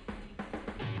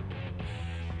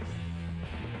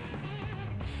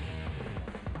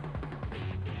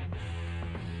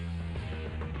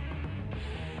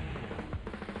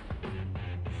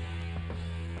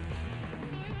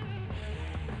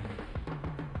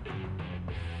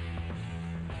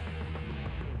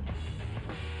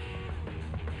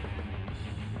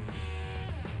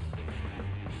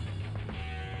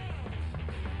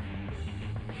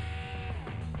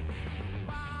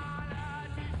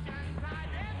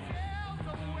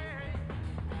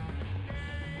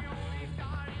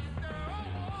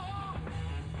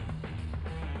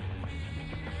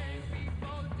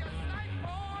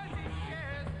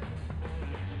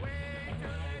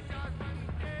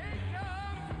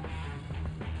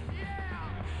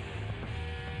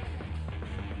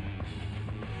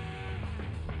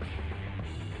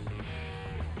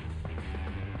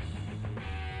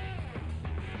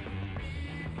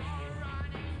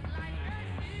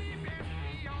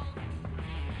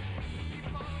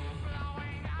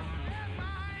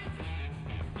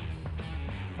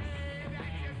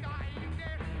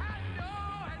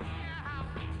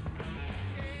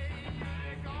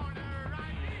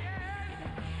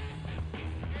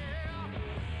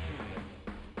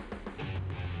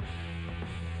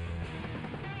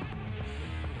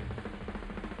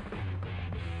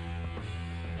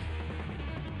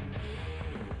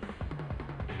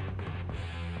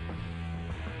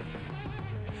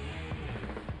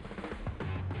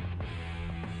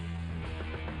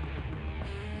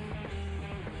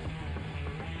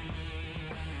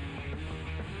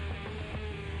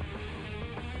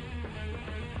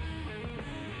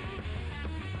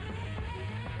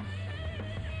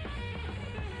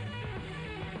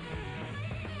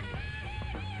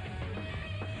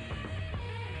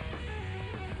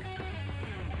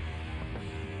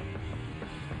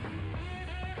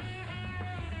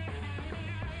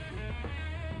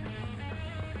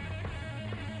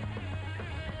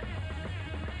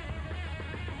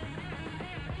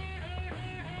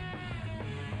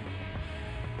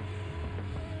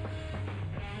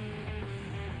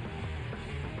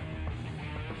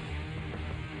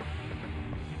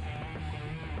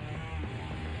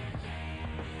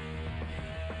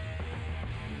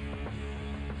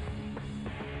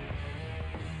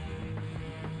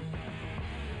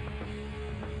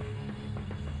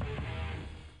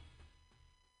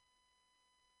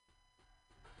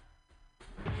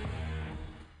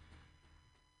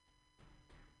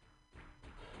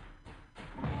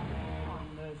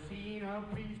 Scene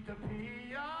of priest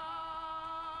appears,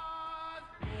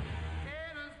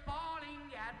 sinners falling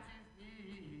at his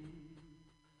knees.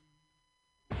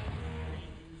 He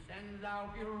sends out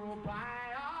European,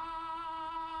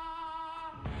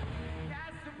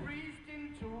 casts the priest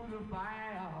into the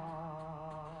fire.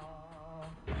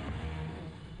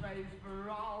 Praise for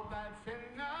all bad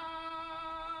sinners.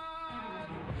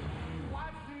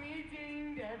 Watch the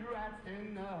meeting, dead rat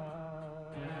sinners.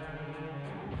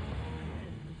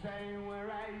 Say where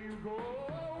you go,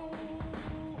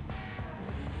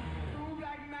 through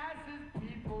black masses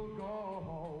people go.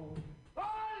 Oh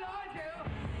Lord, yeah.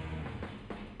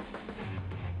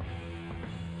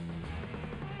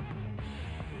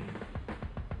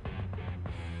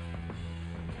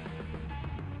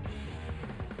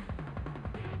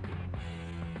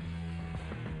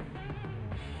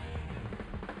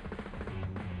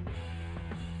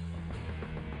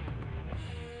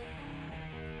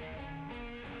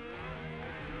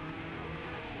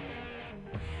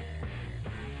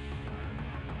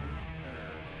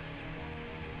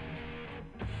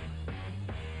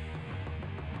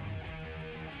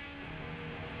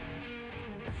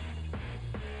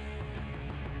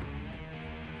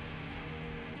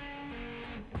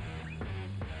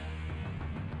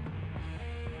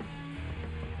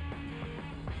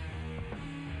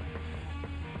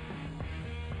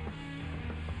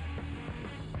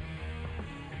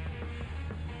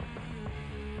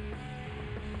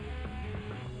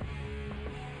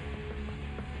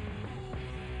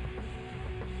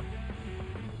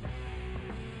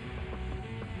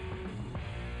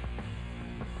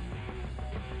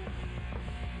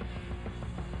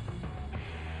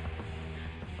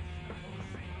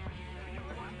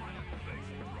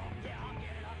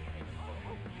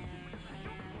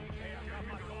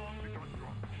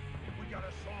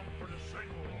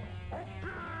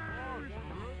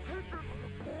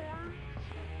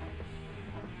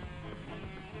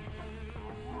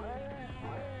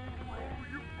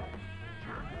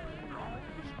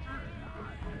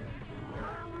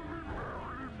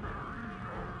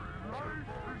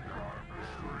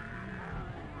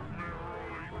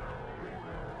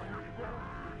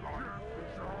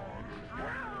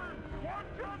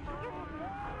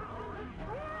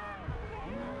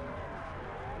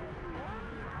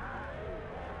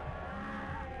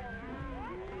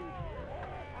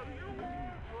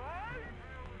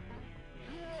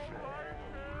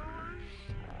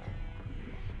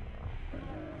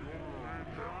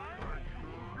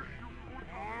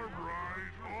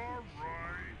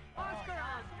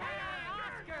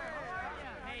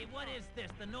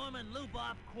 this? The Norman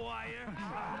Luboff Choir?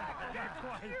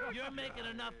 You're making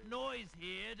enough noise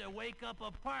here to wake up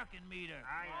a parking meter.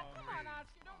 Come on,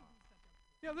 Oscar, don't be such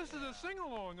a... Yeah, this is a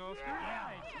sing-along, Oscar.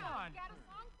 Yeah, come on. You got a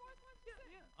song for us? Why don't you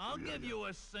sing? I'll give you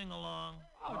a sing-along.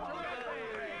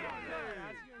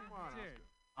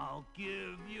 I'll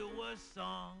give you a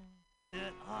song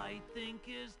that I think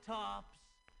is tops.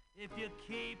 If you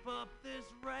keep up this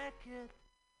racket,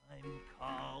 I'm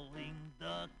calling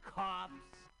the cops.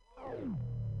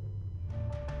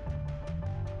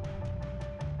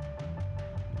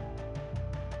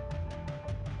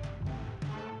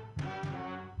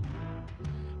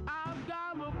 I've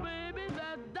got a baby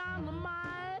that's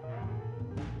dynamite.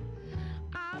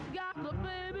 I've got a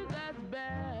baby that's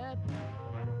bad.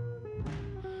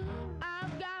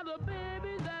 I've got a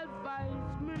baby that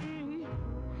fights me.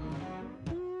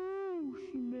 Ooh,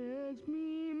 she makes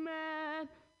me mad.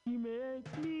 She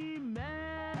makes me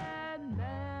mad,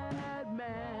 mad,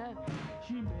 mad.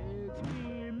 She makes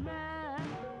me mad.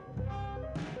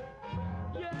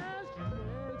 Yes, she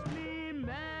makes me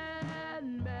mad,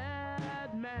 mad,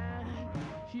 mad.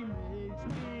 She makes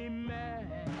me mad.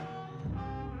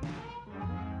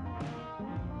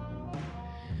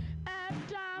 At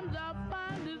times I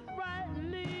find it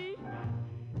frightening.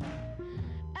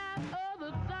 At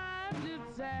other times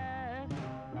it's sad.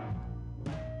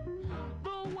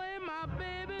 The way my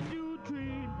baby do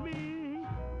treat me.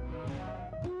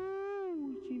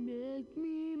 Ooh, she makes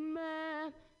me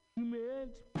mad. She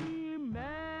makes me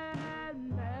mad,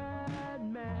 mad,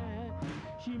 mad.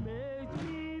 She makes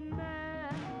me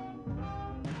mad.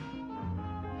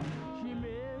 She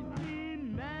makes me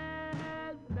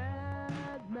mad,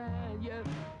 mad, mad. Yes,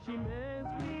 she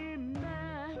makes me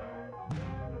mad.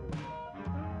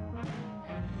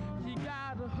 She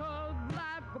got a hug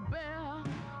like a bear,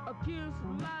 a kiss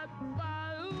like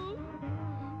fire.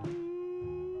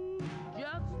 Ooh,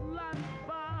 just like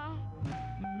fire.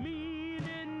 Mean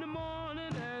in the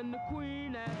morning and the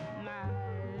queen at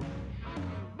night.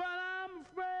 But I'm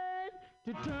afraid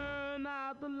to turn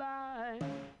out the light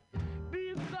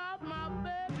because my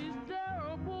baby's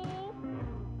terrible.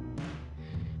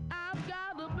 I've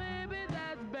got a baby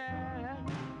that's bad,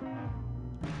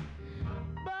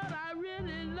 but I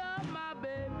really love my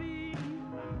baby.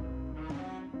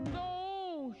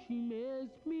 Oh, she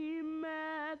makes me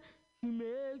mad. She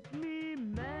makes me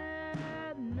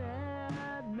mad,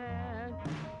 mad, mad.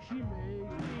 She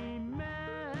makes me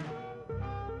mad.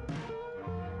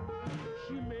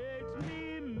 She makes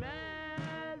me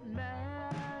mad,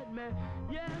 mad, mad.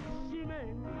 Yes, she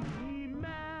makes me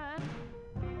mad.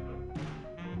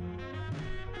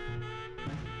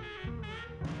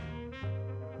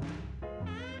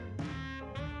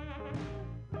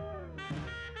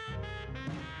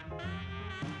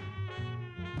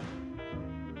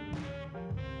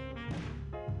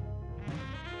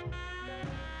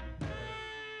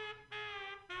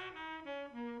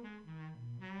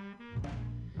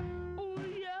 Oh,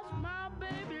 yes, my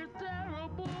baby's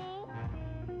terrible.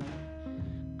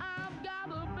 I've got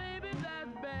a baby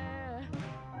that's bad,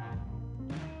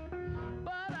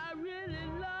 but I really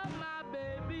love my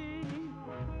baby.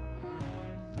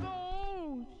 So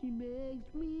she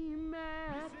makes me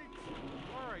mad.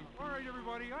 All right,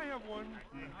 everybody, I have one.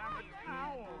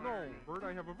 No, Bert,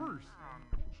 I have a verse.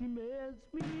 She makes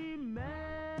me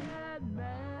mad,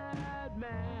 mad,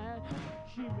 mad.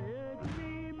 She makes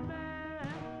me mad.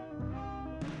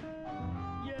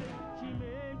 Yeah, she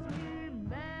makes me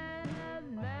mad,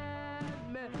 mad,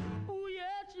 mad. Oh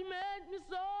yeah, she makes me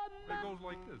so mad. It goes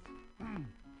like this.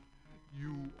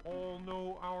 You all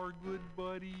know our good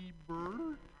buddy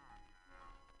Bert,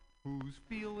 whose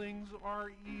feelings are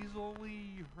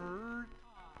easily hurt.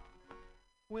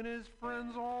 When his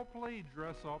friends all play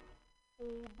dress up,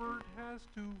 old Bert has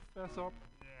to fess up.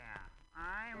 Yeah,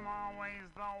 I'm always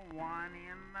the one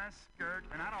in the skirt,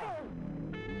 and I don't...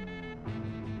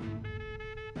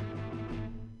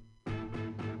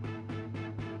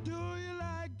 Do you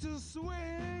like to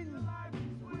swing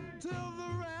till the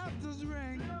rafters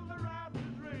ring?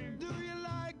 Do you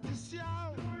like to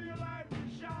shout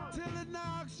till it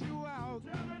knocks you out?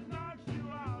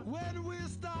 When we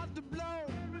start to blow,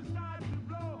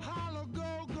 holler,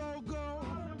 go, go, go.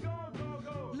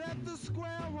 Let the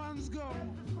square ones go.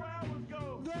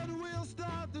 Then we'll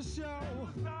start the show.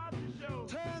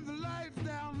 Turn the lights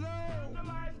down low.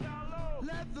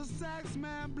 Let the sax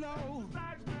man blow.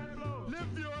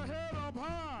 Lift your head up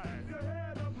high.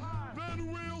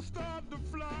 Then we'll start to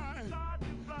fly.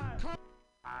 Come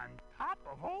on top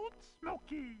of Old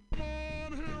Smoky. Come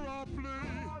on, here I play.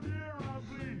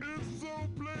 It's so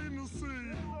plain to see.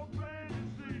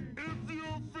 If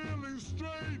you're feeling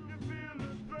straight,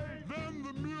 then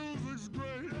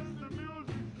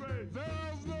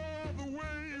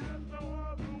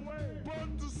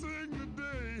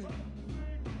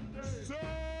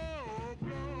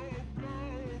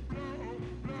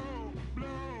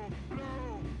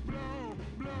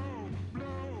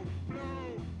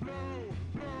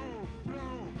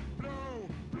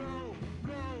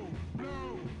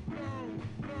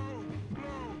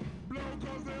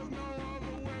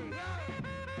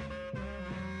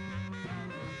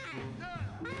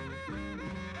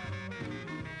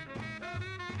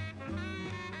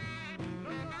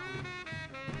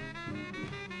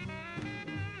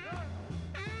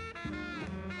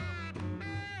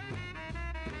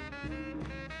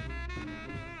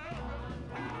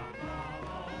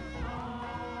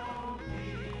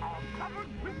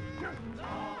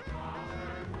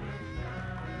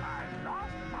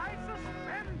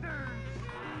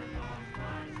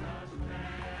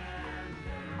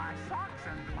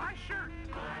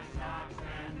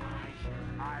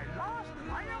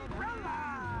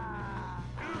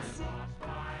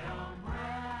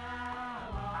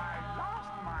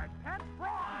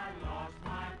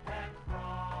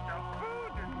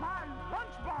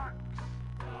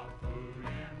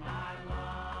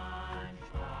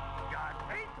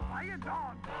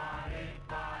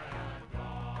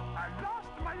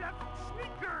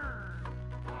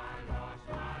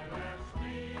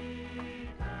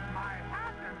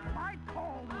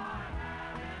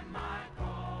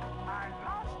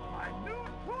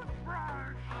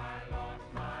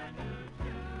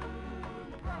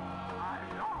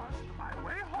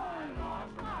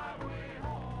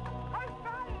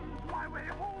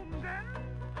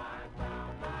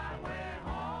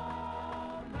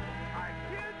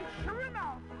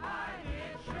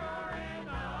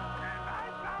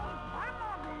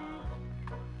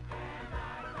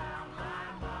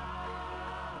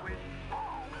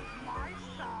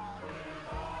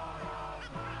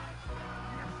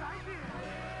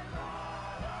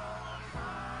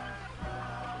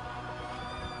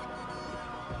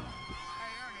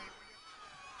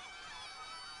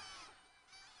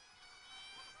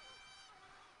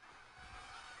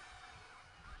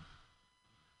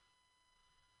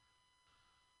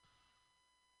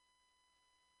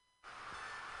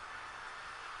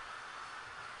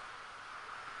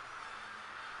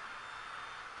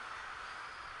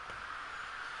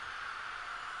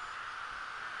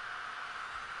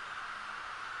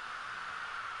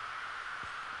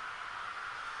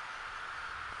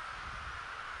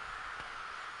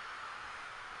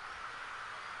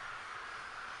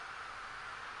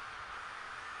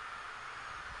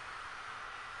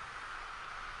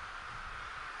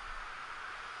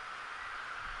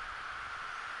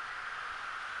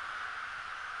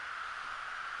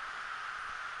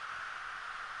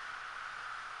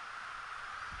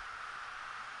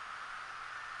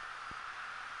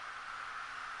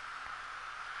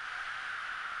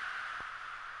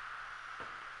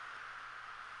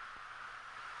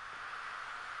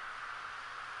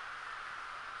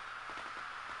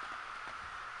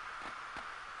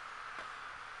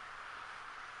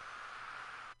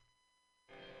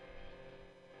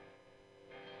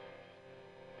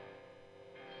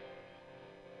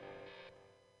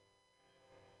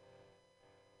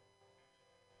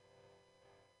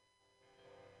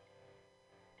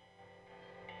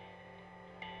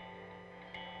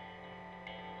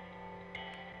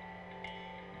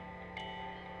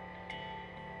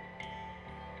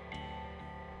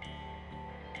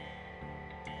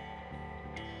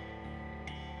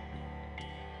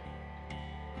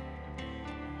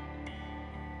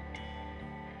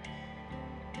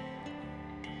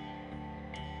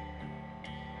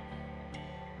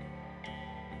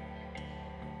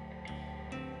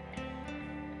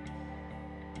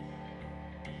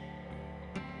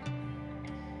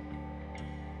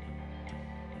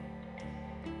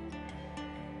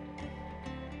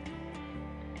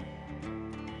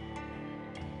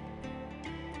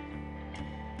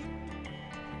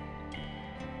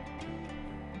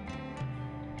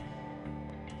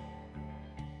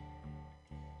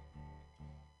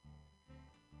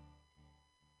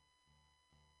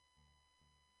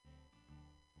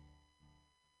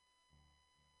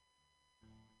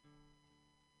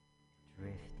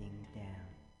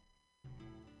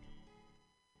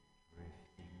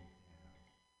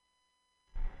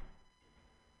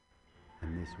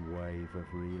this wave of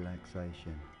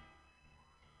relaxation.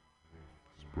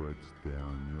 Spreads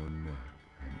down your neck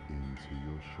and into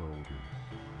your shoulders.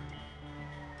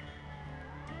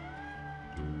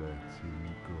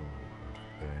 Letting go of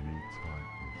any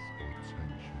tightness or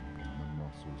tension in the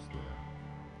muscles there.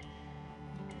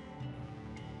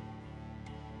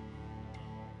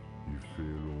 You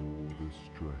feel all the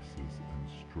stresses and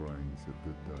strains of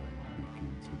the day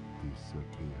begin to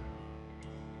disappear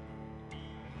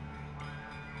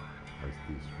as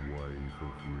this wave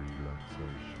of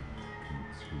relaxation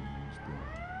continues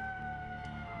down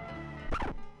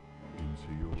into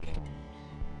your arms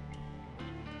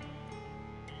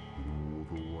and all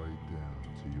the way down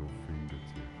to your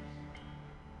fingertips.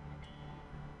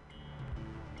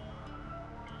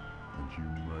 And you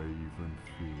may even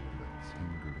feel a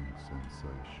tingling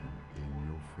sensation in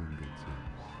your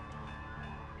fingertips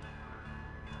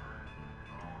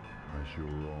as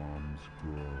your arms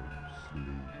grow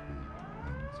sleepy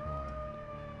and tired.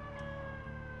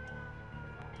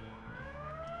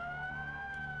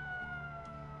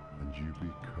 And you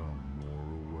become more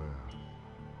aware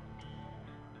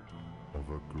of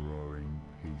a growing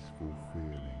peaceful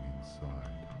feeling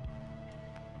inside.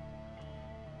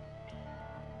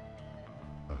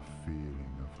 A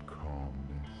feeling of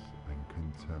calmness and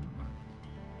contentment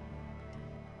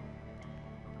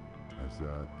as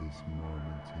at this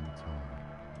moment in time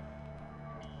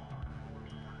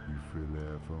you feel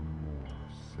ever more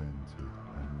centered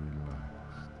and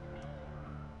relaxed.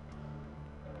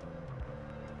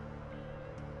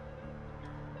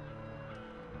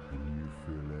 And you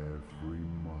feel every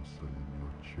muscle in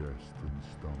your chest and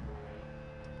stomach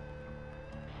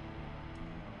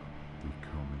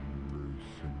becoming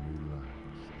loose and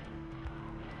relaxed,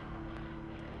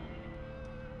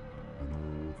 and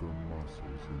all the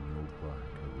muscles in your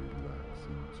back are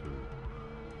relaxing too,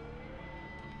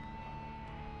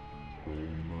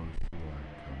 almost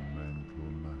like a mental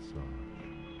massage,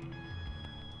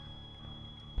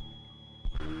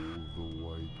 all the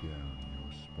way down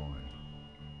your spine.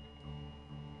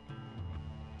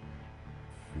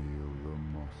 Feel the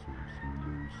muscles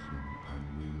loosen and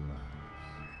relax.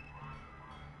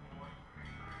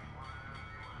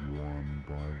 One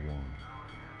by one,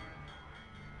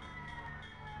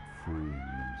 freeing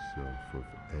themselves of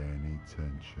any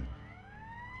tension.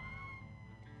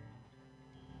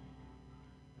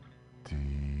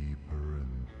 Deeper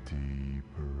and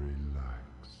deeper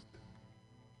relaxed.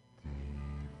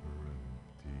 Deeper and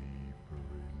deeper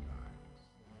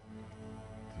relaxed.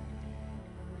 Deeper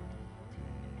and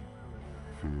deeper.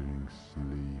 Feeling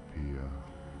sleepier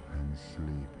and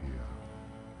sleepier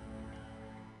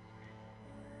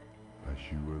as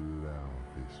you allow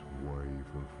this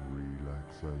wave of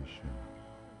relaxation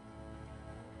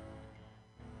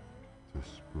to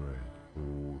spread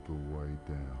all the way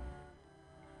down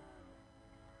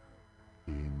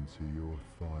into your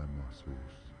thigh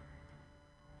muscles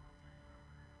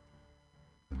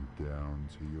and down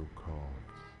to your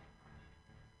calves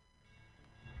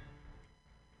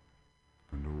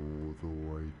and all the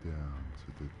way down to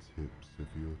the tips of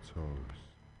your toes,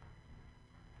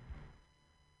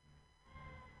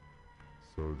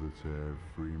 so that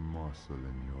every muscle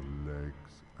in your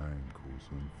legs, ankles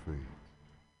and feet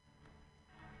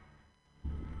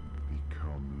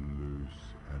become loose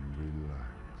and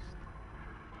relaxed,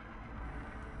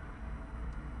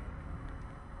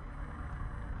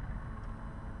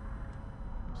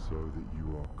 so that you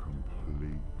are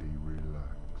completely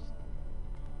relaxed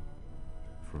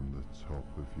from the top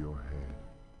of your head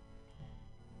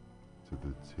to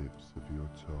the tips of your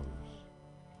toes.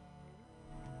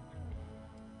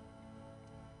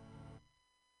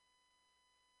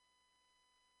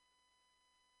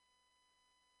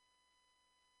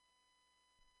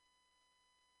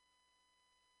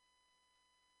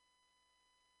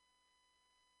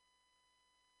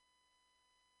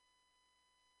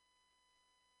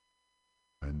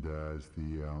 And as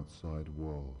the outside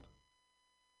world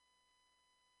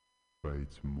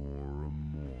fades more and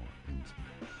more into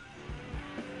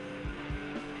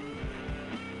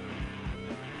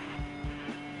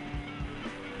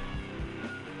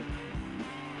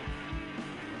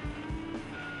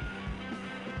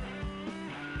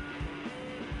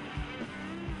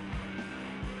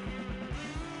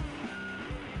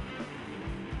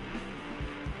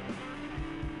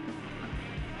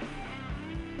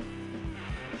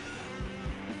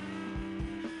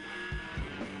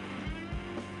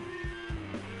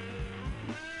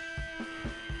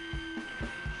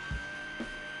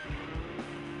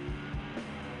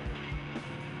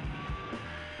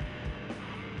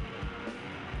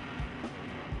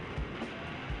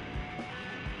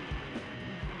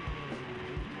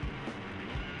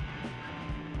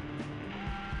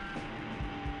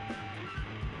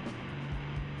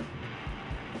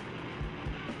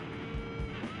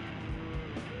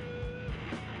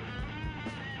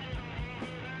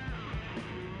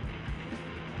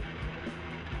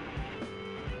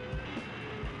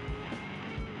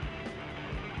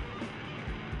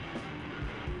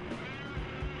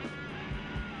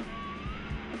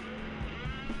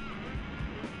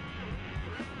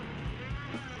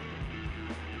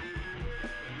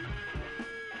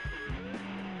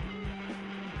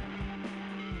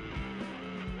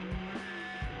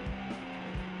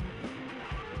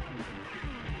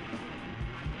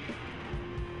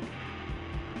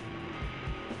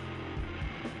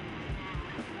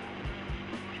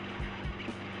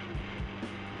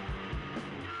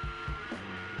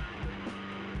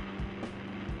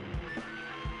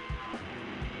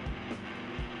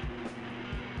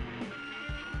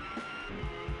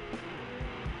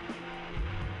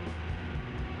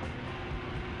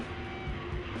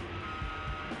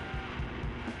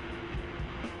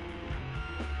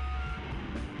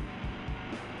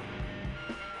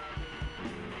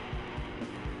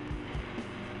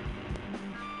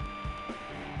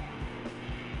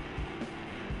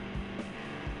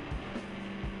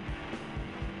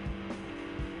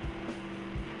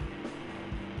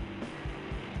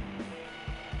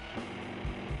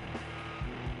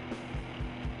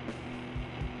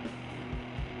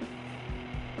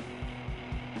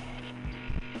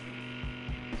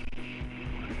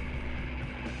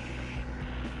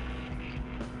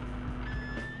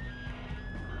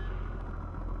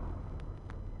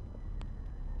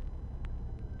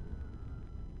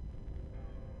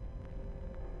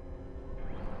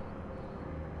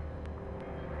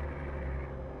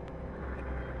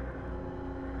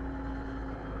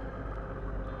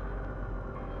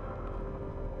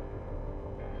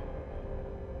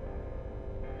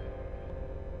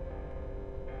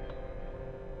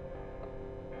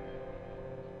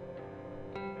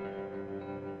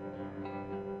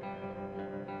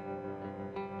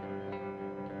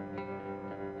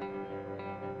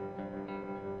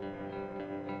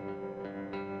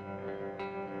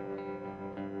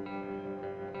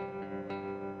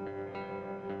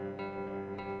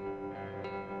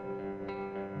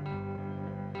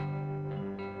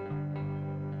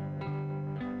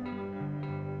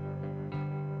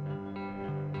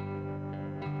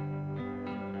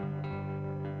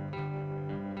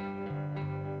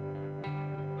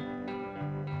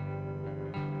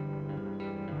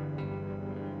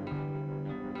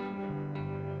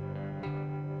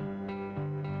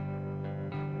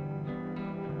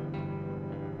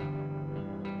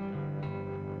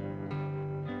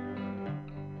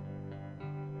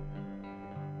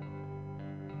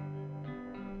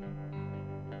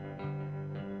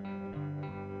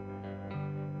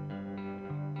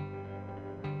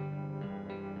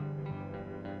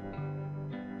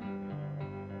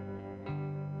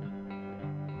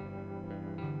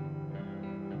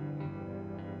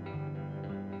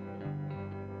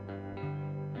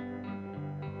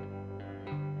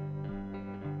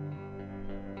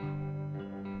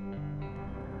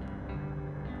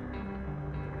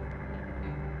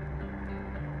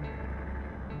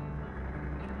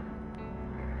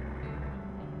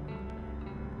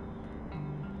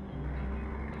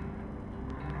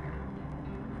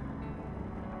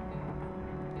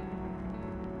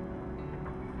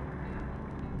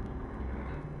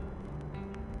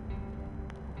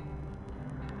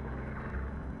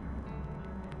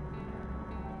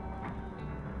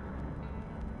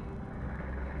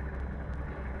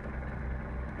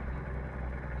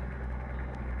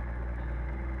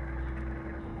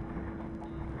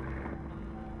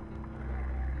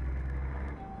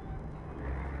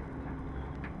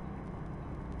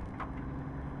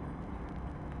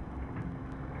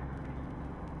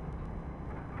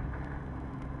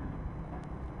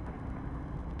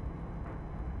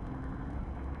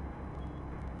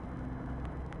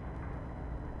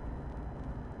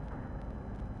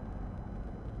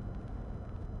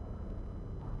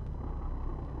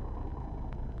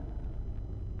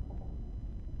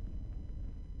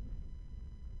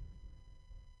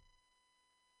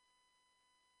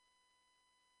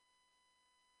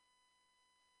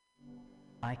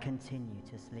I continue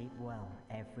to sleep well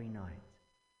every night.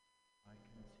 I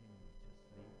continue to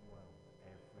sleep well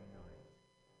every night.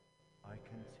 I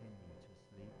continue to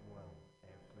sleep well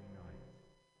every night.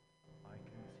 I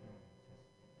continue to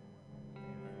sleep well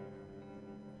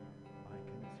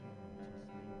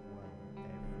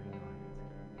every night.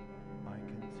 I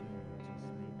continue to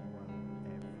sleep well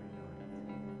every night.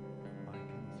 I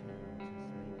continue to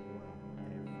sleep well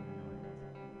every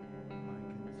night. I continue to sleep well every night. I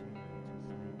continue to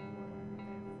sleep well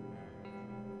every night.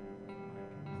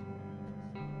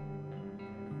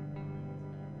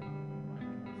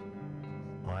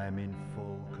 I am in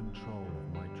full control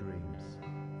of my dreams.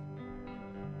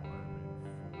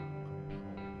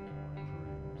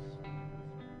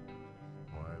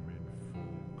 I am in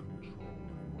full control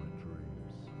of my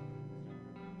dreams.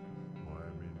 I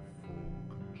am in full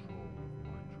control of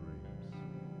my dreams.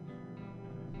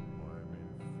 I am in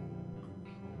full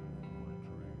control of my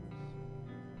dreams.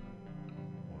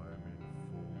 I am in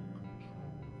full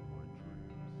control of my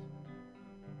dreams.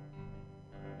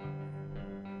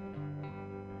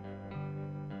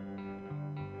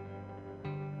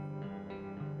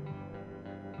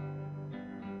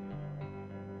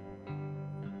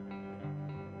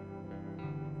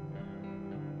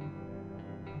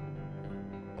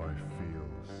 I feel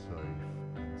safe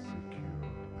and secure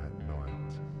at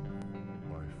night.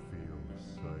 I feel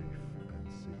safe and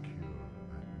secure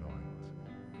at night.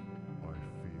 I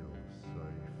feel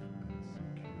safe and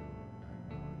secure at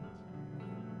night.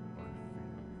 I feel safe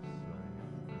and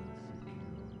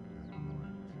secure at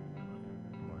night.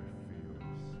 I feel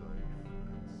safe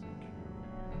and secure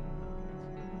at night.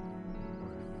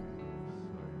 I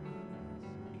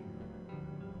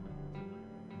feel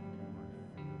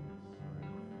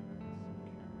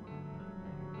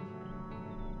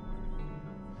safe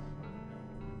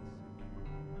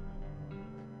and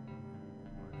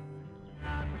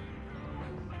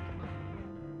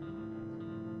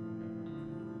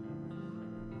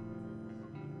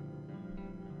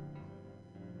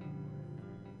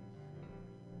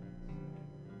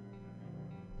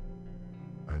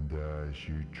And as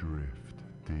you drift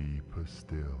deeper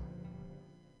still,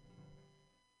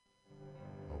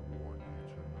 I want you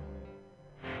to know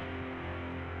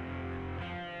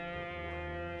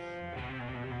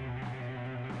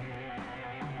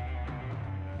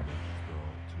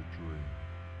start to dream,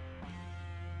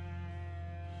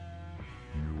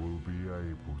 you will be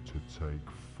able to take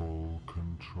full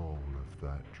control of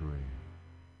that dream.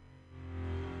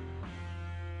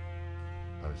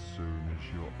 As soon as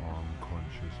your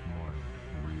unconscious mind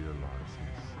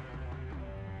realizes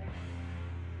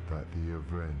that the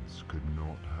events could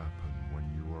not happen when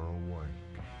you are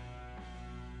awake,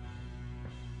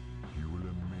 you will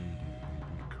immediately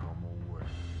become aware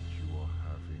that you are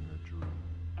having a dream.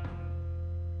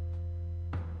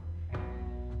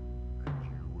 And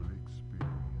you will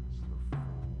experience the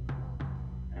full wonder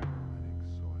and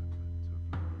excitement of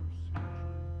lucid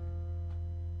dreaming.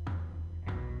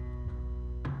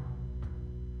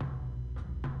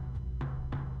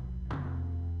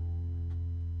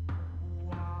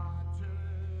 What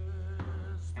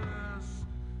is this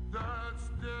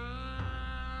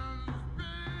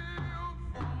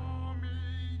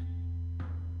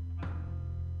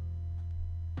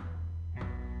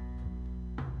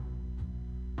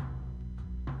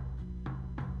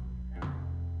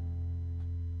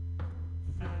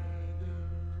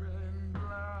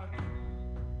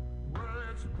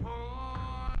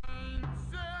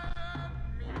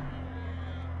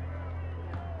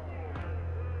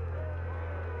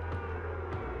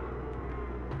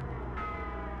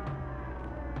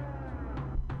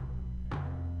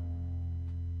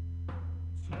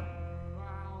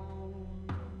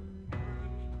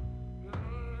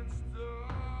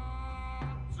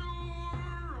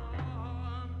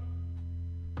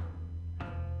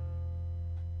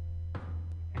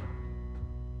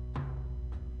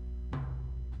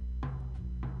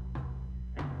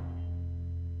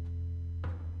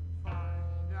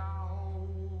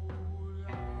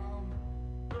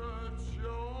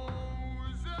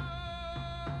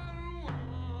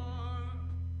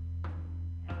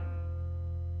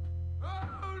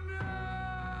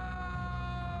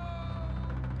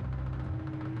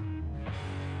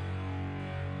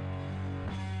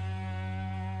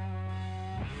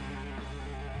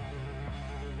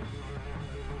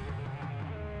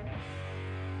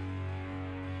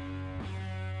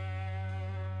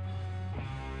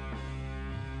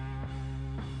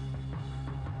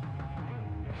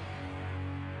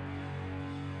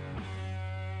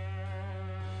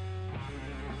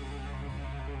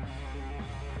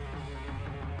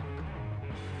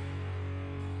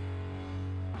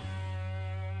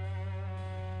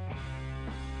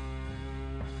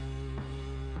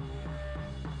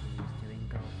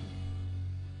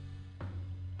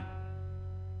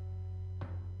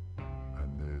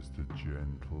the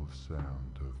gentle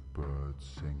sound of birds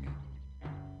singing,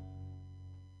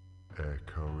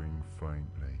 echoing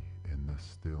faintly in the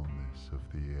stillness of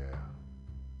the air.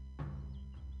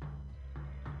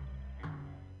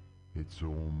 It's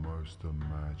almost a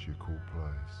magical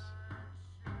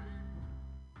place,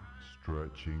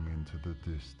 stretching into the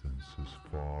distance as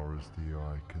far as the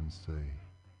eye can see,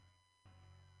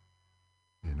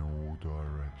 in all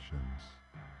directions.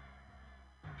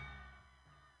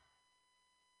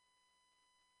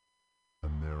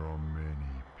 And there are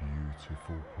many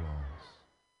beautiful plants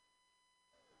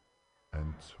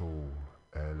and tall,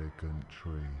 elegant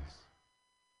trees.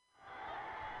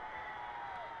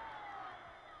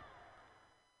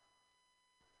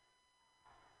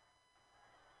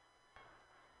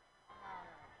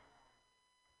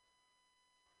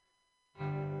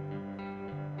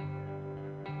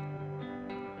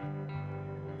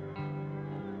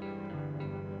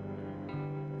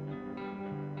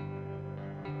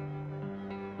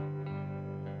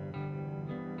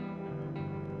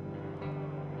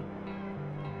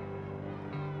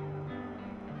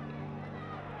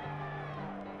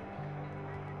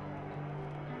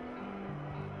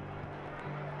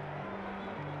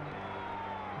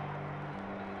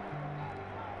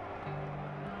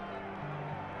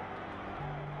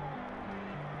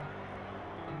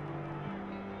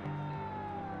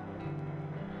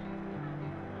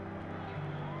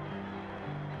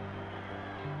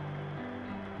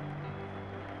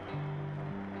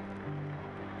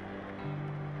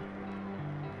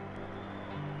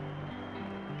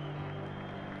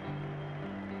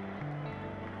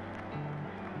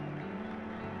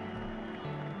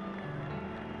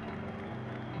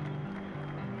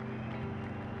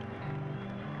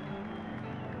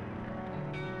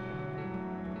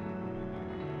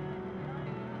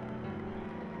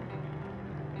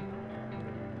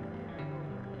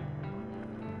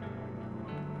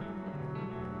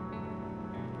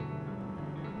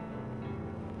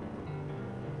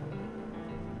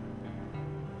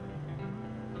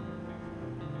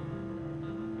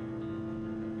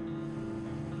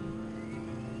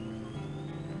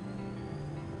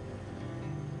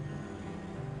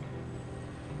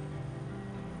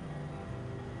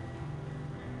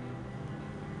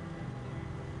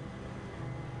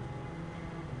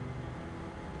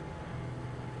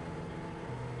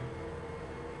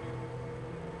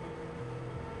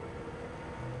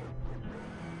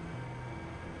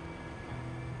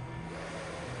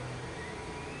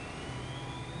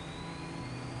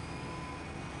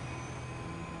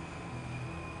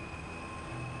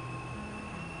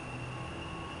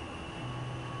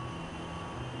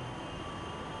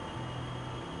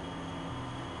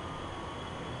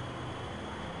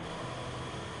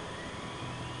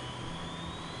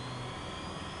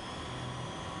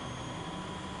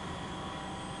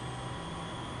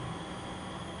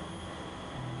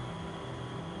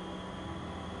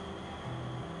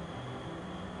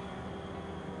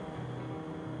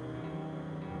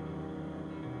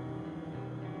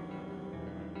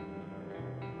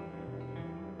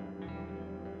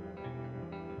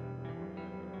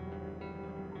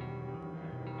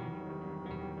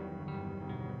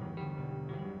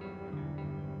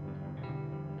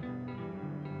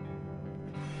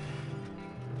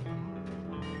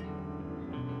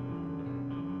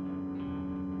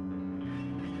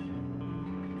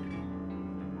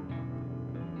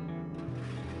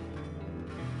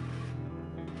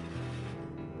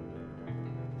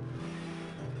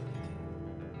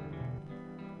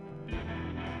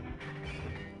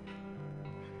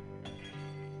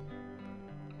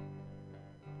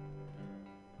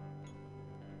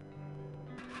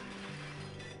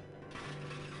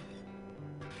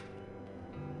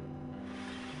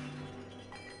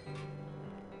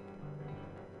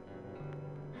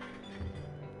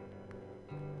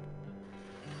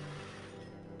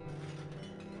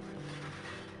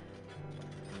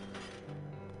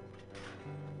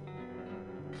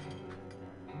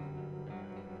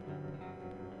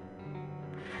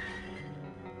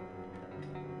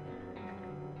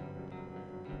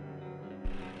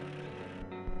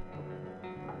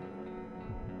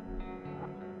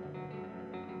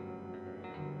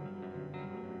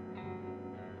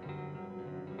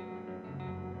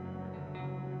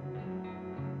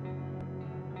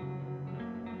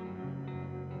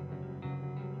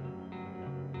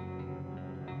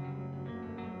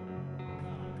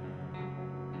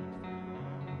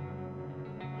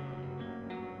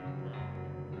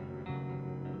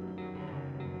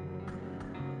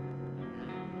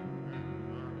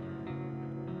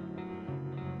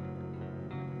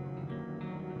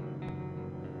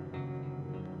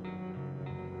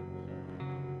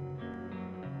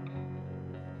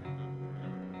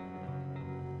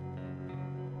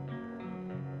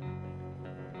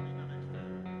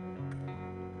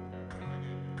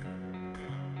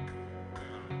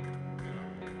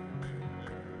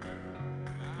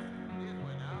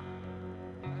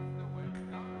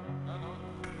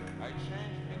 I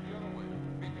change it the other way.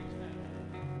 Bit extend.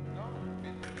 No,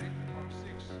 bit from 6.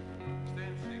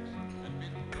 Stand 6 and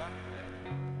bit la left.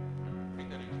 Bit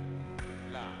the next.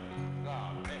 La, ga,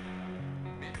 left.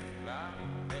 Bit la,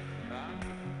 left, la.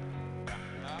 La,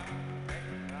 la,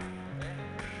 left, la, left.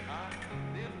 Ah,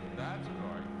 this, that's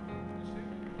correct. You see?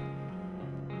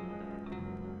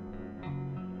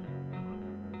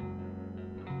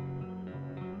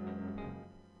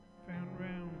 Found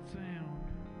round sound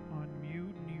on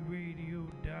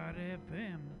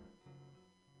MutinyRadio.fm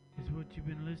is what you've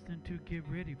been listening to. Get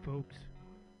ready, folks,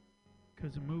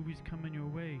 because the movie's coming your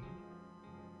way.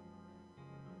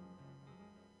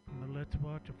 From the Let's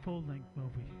Watch a Full-Length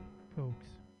Movie, folks.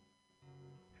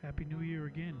 Happy New Year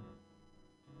again.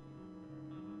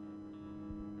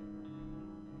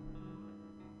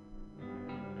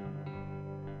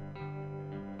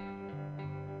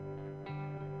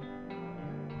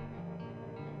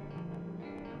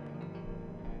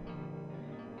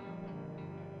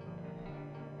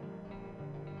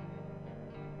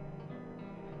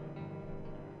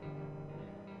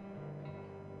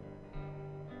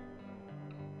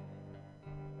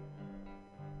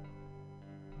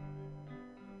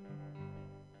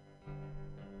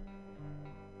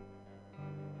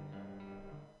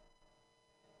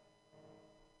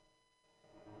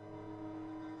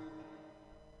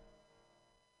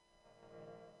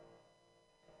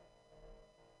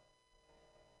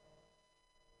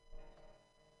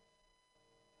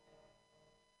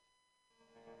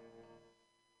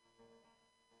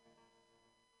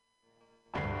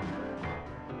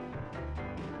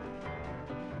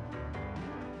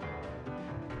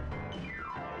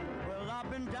 Well, I've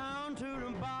been down to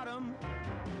the bottom,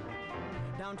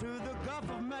 down to the Gulf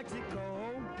of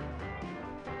Mexico.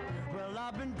 Well,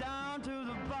 I've been down to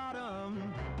the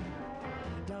bottom,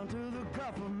 down to the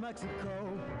Gulf of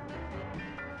Mexico.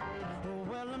 Oh,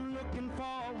 well, I'm looking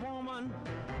for a woman,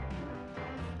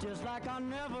 just like I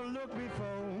never looked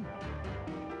before.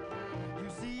 You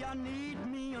see, I need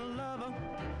me a lover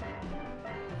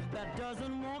that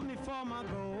doesn't want me for my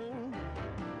goal.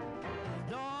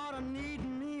 Lord, I need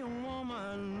me a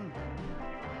woman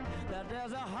that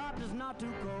there's a heart that's not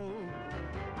too cold.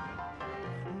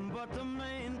 But the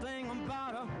main thing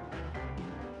about her,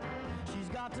 she's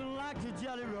got to like the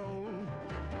jelly roll.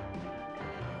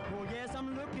 Oh yes,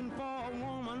 I'm looking for a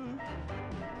woman.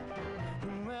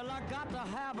 Well, I got to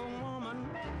have a woman.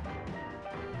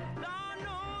 Lord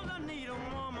knows I need a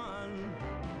woman.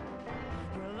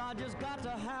 Well, I just got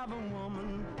to have a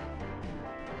woman.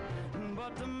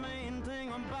 But the main thing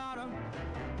about her,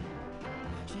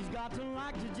 she's got to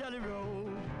like the jelly roll.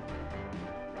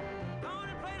 Go on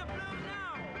and play the blues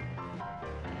now.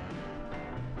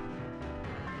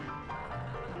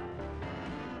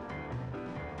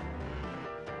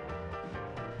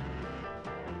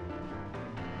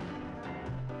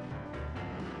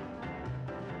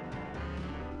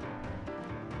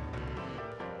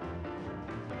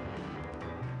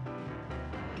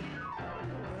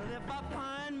 Well, if I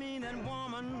find me that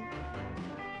woman,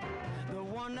 the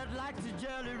one that likes the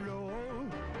jelly roll,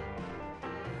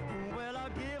 well, I'll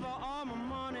give her all my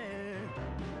money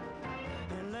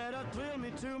and let her thrill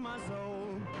me to my soul.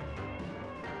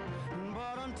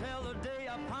 But until the day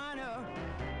I find her,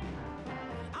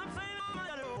 I'm saving all my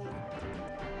jelly roll.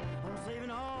 I'm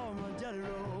saving all my jelly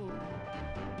roll.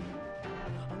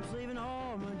 I'm saving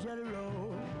all my jelly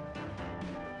roll.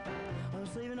 I'm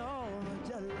saving all my jelly roll. I'm saving all my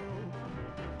jelly roll.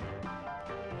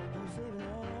 I'm saving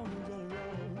all my jelly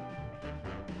roll.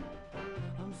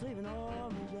 I'm saving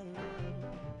all my jelly roll.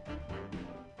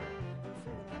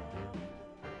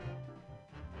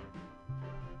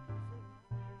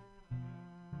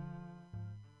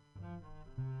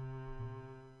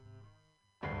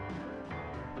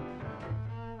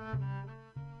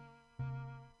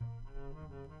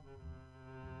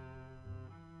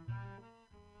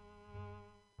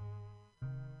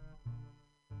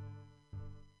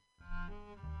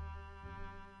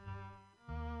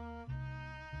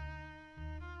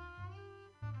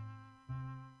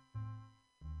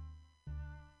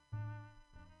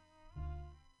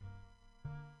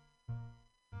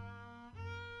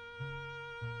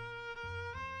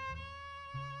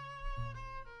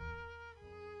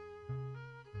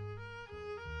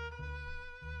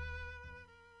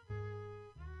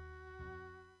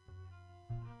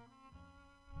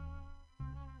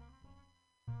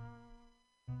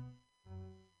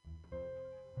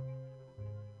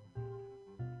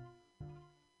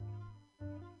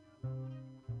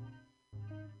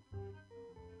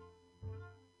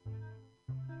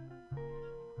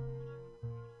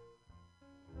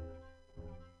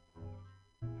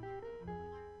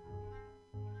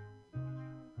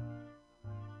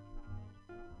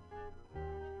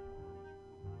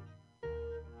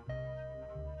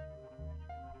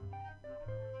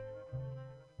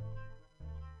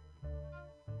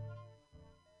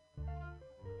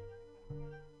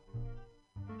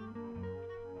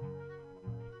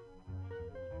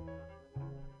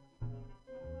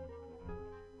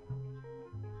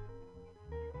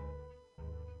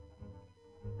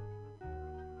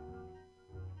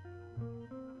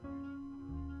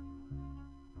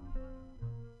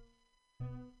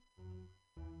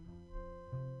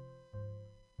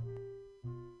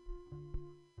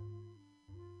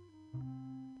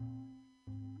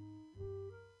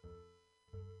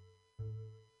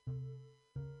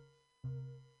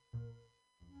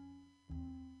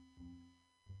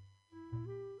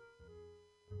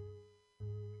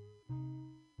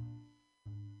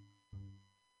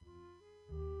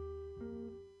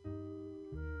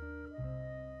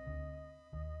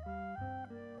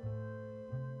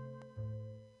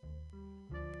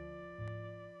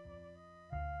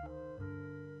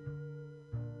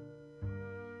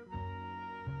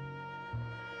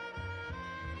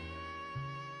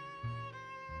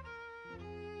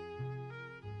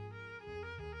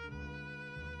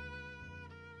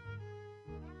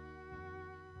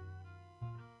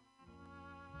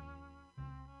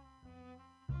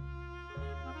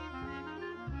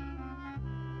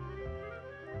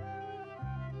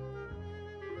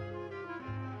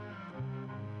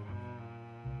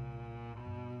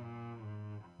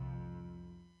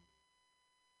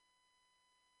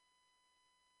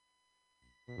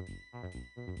 The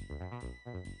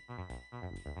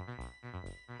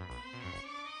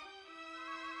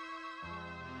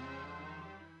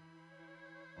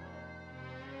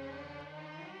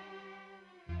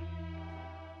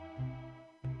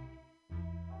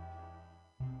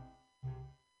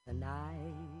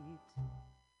night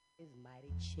is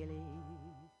mighty chilly,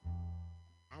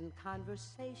 and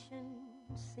conversation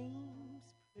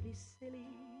seems pretty silly.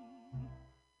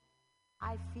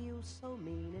 I feel so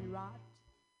mean and rot,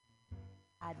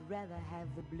 I'd rather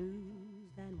have the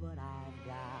blues than what I've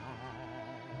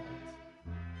got.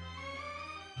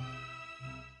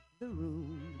 The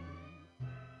room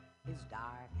is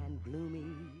dark and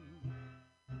gloomy.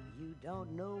 You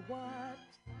don't know what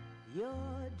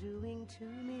you're doing to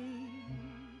me.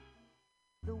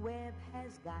 The web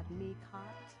has got me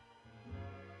caught.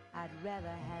 I'd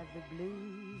rather have the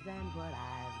blues than what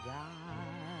I've got.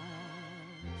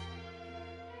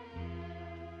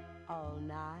 All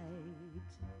night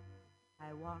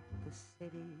I walk the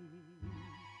city,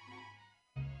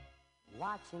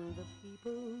 watching the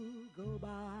people go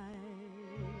by.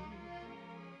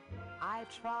 I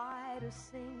try to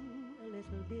sing a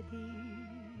little ditty,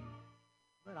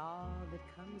 but all that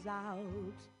comes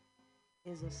out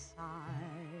is a sigh.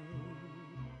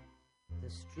 The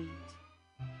street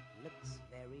looks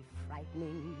very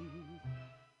frightening.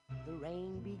 The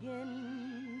rain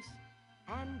begins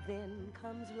and then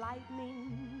comes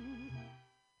lightning.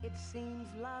 It seems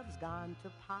love's gone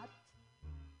to pot.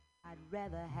 I'd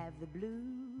rather have the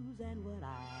blues than what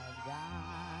I've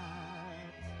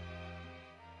got.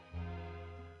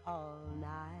 All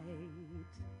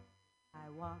night I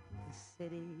walk the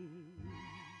city,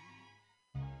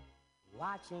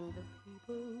 watching the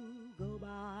people go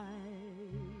by.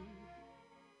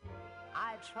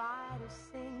 I try to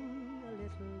sing a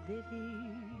little ditty,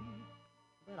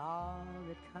 but all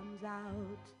that comes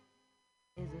out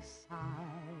is a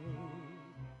sigh.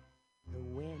 The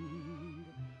wind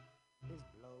is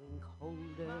blowing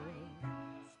colder.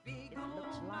 It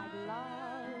looks like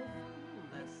love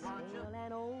is stale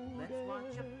and older.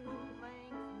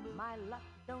 My luck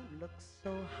don't look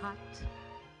so hot.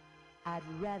 I'd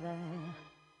rather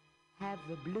have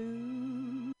the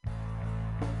blues.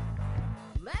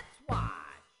 Let's watch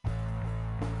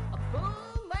a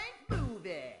full-length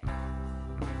movie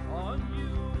on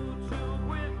YouTube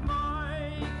with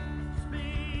Mike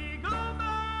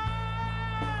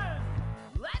Spiegelman.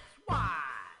 Let's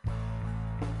watch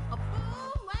a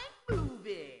full-length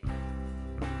movie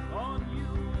on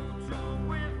YouTube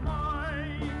with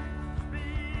Mike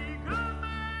Spiegelman.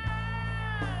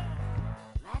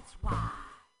 Let's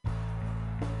watch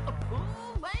a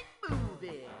full-length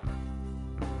movie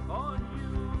on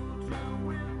YouTube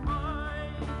with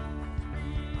Mike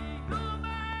Spiegelman.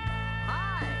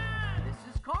 Hi, this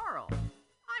is Carl.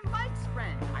 I'm Mike's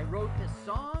friend. I wrote this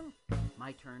song.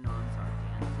 My turn-ons are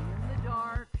dancing in the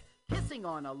dark, kissing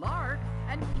on a lark,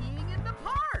 and peeing in the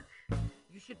park.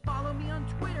 You should follow me on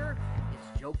Twitter.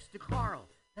 It's Jokes to Carl.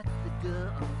 That's the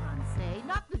duh of Francais,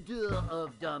 not the duh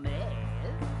of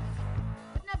dumbass.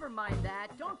 But never mind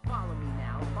that. Don't follow me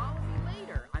now. Follow me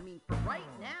later. I mean, for right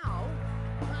now,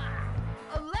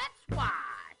 let's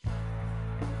watch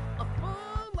a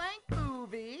full-length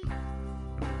movie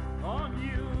on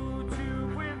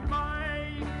YouTube with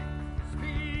Mike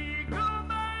Spiegelman.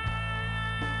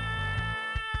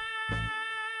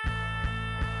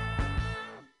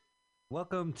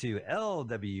 Welcome to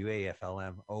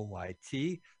LWAFLM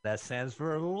OYT. That stands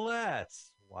for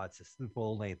Let's Watch a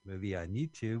Full-Length Movie on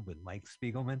YouTube with Mike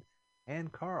Spiegelman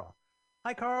and Carl.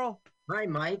 Hi, Carl. Hi,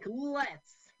 Mike.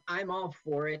 I'm all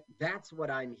for it. That's what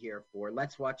I'm here for.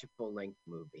 Let's watch a full-length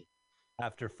movie.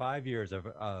 After 5 years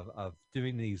of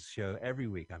doing these shows every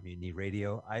week on Mutiny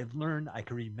Radio, I learned I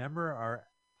could remember our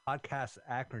podcast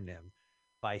acronym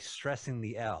by stressing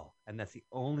the L. And that's the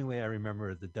only way I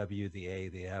remember the W, the A,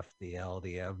 the F, the L,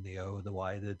 the M, the O, the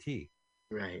Y, the T.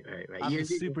 Right. I'm a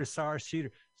super star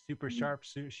shooter, super sharp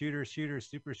shooter,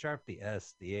 super sharp, the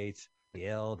S, the H, the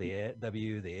L, the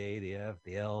W, the A, the F,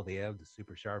 the L, the M, the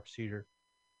super sharp shooter.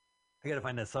 I got to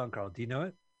find that song, Carl. Do you know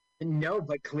it? No,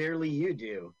 but clearly you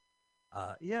do.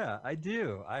 Yeah, I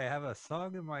do. I have a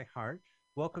song in my heart.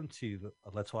 Welcome to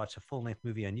Let's Watch a Full-Length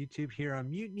Movie on YouTube here on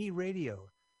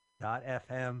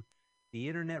MutinyRadio.fm, the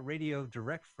internet radio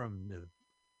direct from the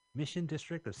Mission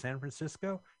District of San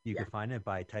Francisco. You can find it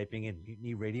by typing in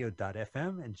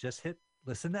MutinyRadio.fm and just hit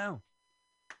listen now.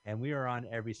 And we are on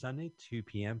every Sunday, 2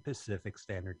 p.m. Pacific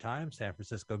Standard Time, San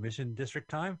Francisco Mission District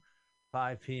Time,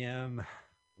 5 p.m.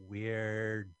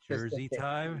 Weird Jersey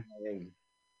time.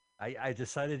 I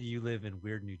decided you live in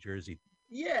weird New Jersey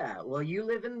Yeah, well, you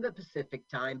live in the Pacific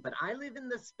time, but I live in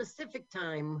the specific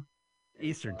time.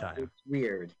 Eastern time. It's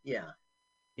weird. Yeah.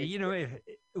 You know,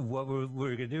 what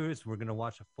we're going to do is we're going to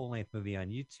watch a full-length movie on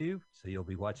YouTube. So you'll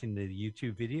be watching the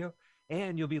YouTube video,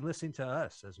 and you'll be listening to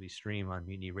us as we stream on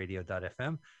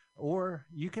MutinyRadio.fm. Or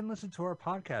you can listen to our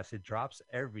podcast. It drops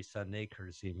every Sunday,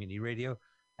 courtesy of Mutiny Radio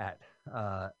at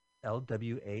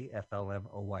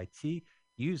LWAFLMOYT.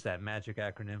 Use that magic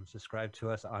acronym. Subscribe to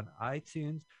us on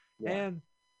iTunes. Yeah. And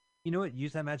you know what?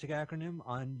 Use that magic acronym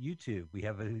on YouTube. We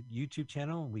have a YouTube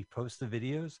channel, and we post the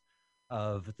videos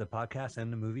of the podcast,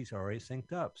 and the movies are already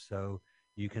synced up. So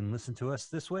you can listen to us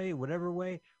this way, whatever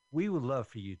way. We would love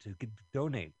for you to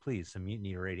donate, please, to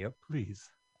Mutiny Radio, please.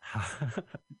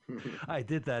 I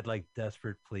did that like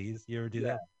desperate please. You ever do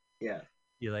that? Yeah.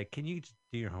 You're like, can you just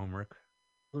do your homework?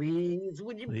 Please,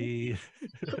 would you Please.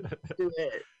 do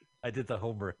it? I did the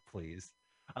homework, please.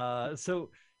 So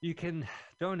you can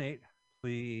donate,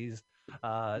 please,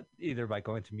 either by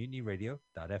going to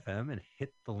MutinyRadio.fm and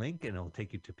hit the link, and it'll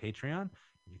take you to Patreon.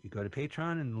 You could go to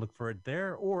Patreon and look for it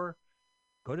there, or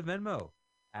go to Venmo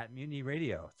at Mutiny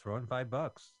Radio. Throw in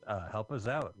 $5. Help us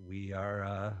out. We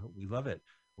love it.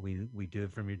 We do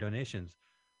it from your donations.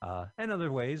 And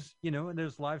other ways, you know, and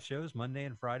there's live shows Monday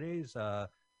and Fridays.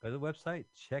 Go to the website,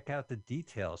 check out the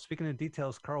details. Speaking of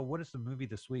details, Carl, what is the movie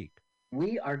this week?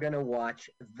 We are going to watch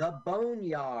The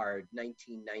Boneyard,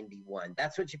 1991.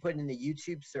 That's what you put in the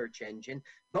YouTube search engine.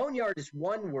 Boneyard is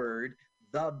one word.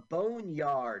 The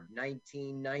Boneyard,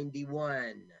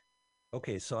 1991.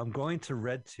 Okay, so I'm going to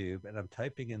RedTube, and I'm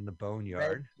typing in The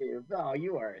Boneyard. RedTube. Oh,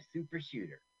 you are a super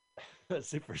shooter. A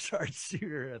super sharp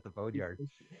shooter at The Boneyard.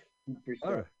 Super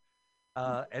All right.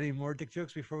 Any more dick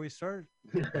jokes before we start?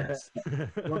 Yes.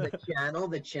 Well,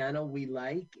 the channel we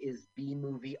like is B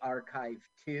Movie Archive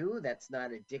 2. That's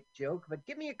not a dick joke, but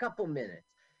give me a couple minutes.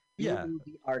 B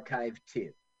Movie Archive 2.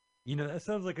 You know, that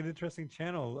sounds like an interesting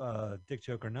channel, dick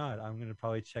joke or not. I'm going to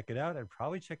probably check it out, and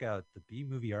probably check out the B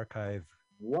Movie Archive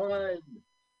 1.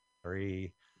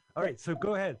 3. All right, so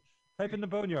go ahead. Type in The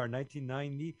Boneyard,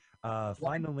 1990.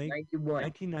 Find the link.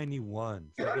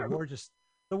 1991. So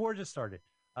the war just started.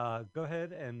 Go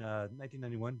ahead and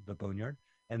 1991, The Boneyard,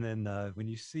 and then when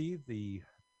you see the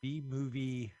B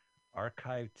Movie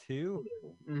Archive 2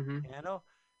 channel,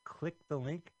 click the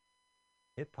link,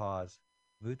 hit pause,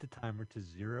 move the timer to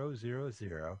 000,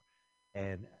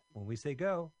 and when we say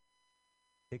go,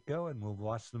 hit go, and we'll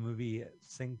watch the movie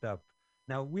synced up.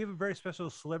 Now, we have a very special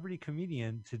celebrity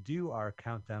comedian to do our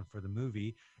countdown for the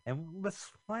movie, and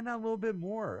let's find out a little bit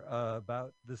more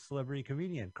about the celebrity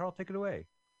comedian. Carl, take it away.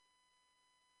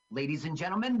 Ladies and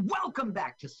gentlemen, welcome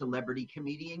back to Celebrity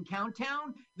Comedian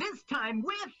Countdown, this time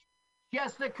with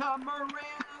Jessica Miranda.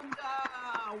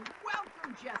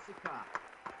 Welcome, Jessica.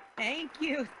 Thank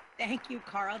you,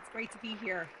 Carl. It's great to be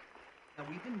here. Now,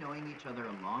 we've been knowing each other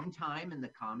a long time in the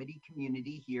comedy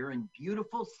community here in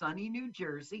beautiful, sunny New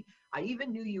Jersey. I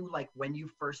even knew you like when you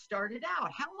first started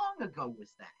out. How long ago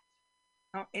was that?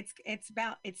 Oh, it's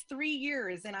 3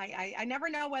 years, and I never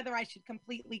know whether I should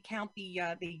completely count the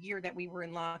year that we were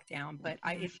in lockdown, but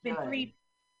it's been 3.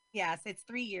 Yes, it's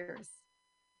 3 years.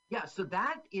 Yeah, so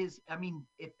that is, I mean,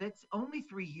 if that's only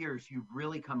 3 years, you've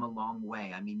really come a long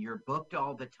way. I mean, you're booked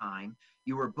all the time.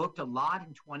 You were booked a lot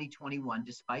in 2021,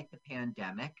 despite the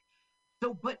pandemic.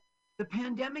 So, but the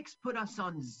pandemic's put us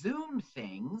on Zoom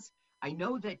things. I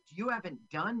know that you haven't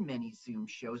done many Zoom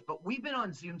shows, but we've been on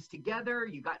Zooms together.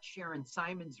 You got Sharon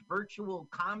Simon's virtual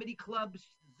comedy club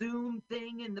Zoom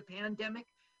thing in the pandemic.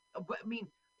 I mean,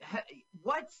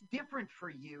 what's different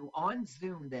for you on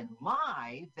Zoom than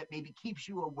live that maybe keeps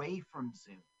you away from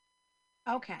Zoom?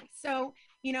 Okay, so,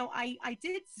 you know, I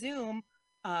did Zoom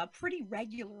pretty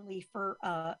regularly for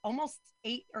almost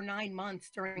 8 or 9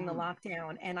 months during the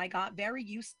lockdown, and I got very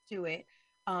used to it.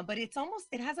 But it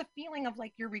has a feeling of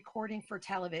like you're recording for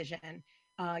television.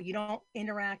 You don't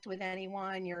interact with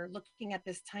anyone. You're looking at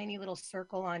this tiny little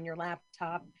circle on your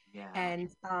laptop. Yeah. And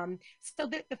so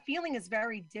the feeling is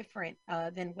very different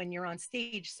than when you're on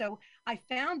stage. So I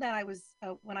found that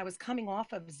when I was coming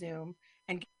off of Zoom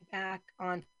and getting back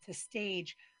onto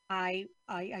stage, I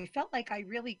felt like I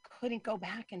really couldn't go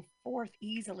back and forth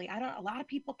easily. A lot of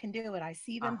people can do it. I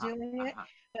see them doing it,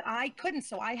 but I couldn't.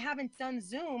 So I haven't done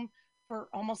Zoom for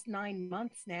almost 9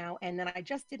 months now. And then I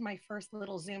just did my first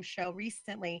little Zoom show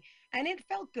recently, and it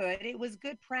felt good. It was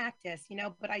good practice, you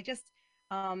know, but I just,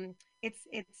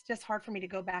 it's just hard for me to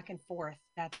go back and forth.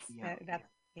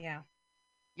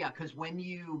 Yeah, because when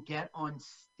you get on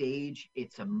stage,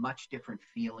 it's a much different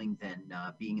feeling than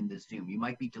being in the Zoom. You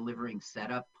might be delivering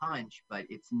setup punch, but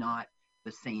it's not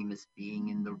the same as being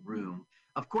in the room.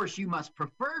 Of course, you must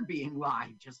prefer being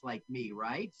live, just like me,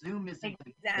 right? Zoom isn't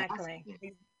the best Exactly.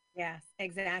 thing. Yes,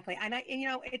 exactly. And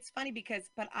it's funny because,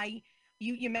 but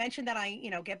you mentioned that I,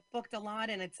 get booked a lot,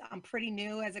 and I'm pretty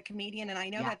new as a comedian, and I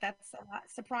know Yeah. that that's a lot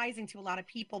surprising to a lot of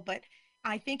people, but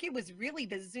I think it was really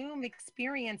the Zoom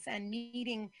experience and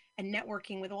meeting and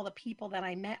networking with all the people that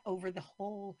I met over the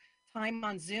whole time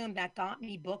on Zoom that got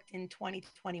me booked in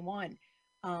 2021.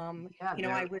 Yeah,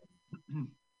 I would go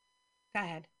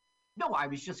ahead. No, I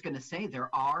was just going to say there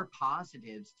are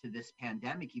positives to this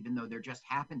pandemic, even though they're just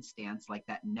happenstance, like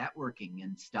that networking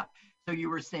and stuff. So you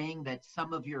were saying that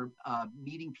some of your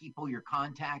meeting people, your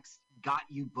contacts, got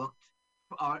you booked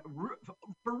for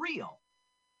real.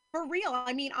 For real.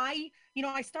 I mean, I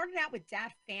started out with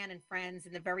Dad Fan and Friends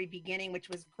in the very beginning, which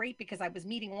was great because I was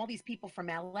meeting all these people from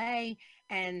LA.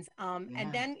 And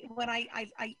then when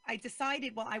I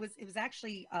decided, well, it was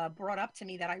actually brought up to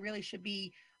me that I really should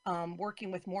be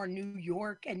working with more New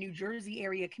York and New Jersey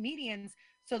area comedians.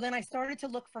 So then I started to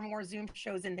look for more Zoom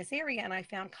shows in this area, and I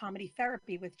found Comedy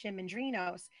Therapy with Jim and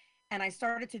Drinos. And I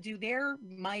started to do their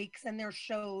mics and their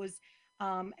shows.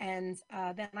 Then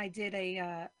I did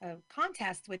a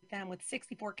contest with them with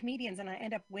 64 comedians, and I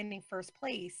ended up winning first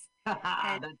place.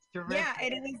 And That's terrific. yeah,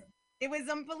 it was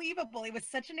unbelievable. It was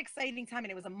such an exciting time,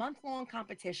 and it was a month-long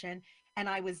competition. And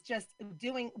I was just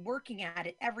working at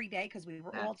it every day because we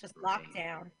were all That's just great. locked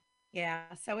down. Yeah,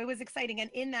 so it was exciting. And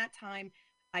in that time,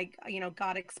 I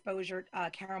got exposure.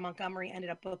 Carol Montgomery ended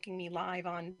up booking me live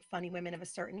on Funny Women of a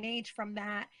Certain Age from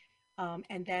that.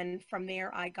 And then from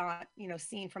there, I got,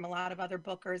 seen from a lot of other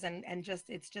bookers, and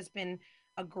it's just been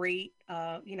a great,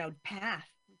 path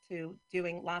to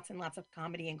doing lots and lots of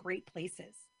comedy in great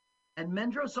places. And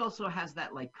Mendros also has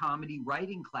that like comedy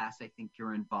writing class I think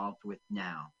you're involved with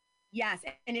now. Yes,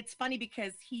 and it's funny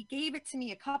because he gave it to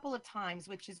me a couple of times,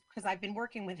 which is because I've been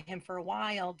working with him for a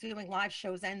while, doing live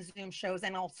shows and Zoom shows,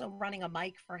 and also running a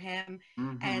mic for him.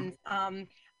 And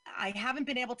I haven't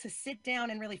been able to sit down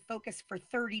and really focus for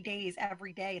 30 days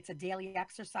every day. It's a daily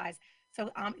exercise. So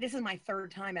this is my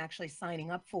third time actually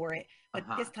signing up for it. But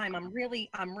this time I'm really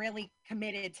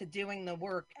committed to doing the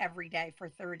work every day for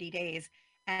 30 days.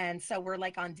 And so we're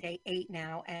like on day 8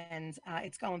 now, and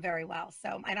it's going very well.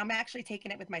 So, and I'm actually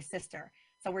taking it with my sister.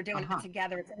 So we're doing it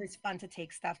together. It's always fun to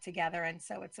take stuff together. And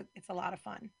so it's a lot of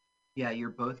fun. Yeah, you're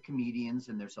both comedians,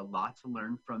 and there's a lot to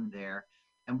learn from there.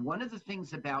 And one of the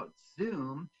things about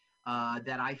Zoom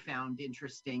that I found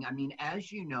interesting, I mean,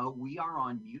 as you know, we are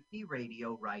on Mutiny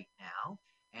Radio right now,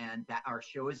 and that our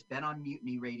show has been on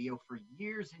Mutiny Radio for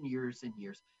years and years and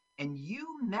years. And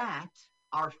you met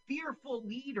our fearful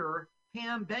leader,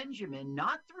 Pam Benjamin,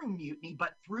 not through Mutiny,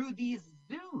 but through these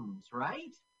Zooms,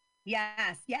 right?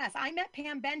 Yes. I met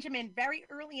Pam Benjamin very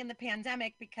early in the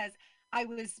pandemic because I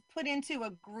was put into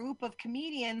a group of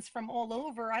comedians from all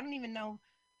over. I don't even know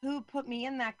who put me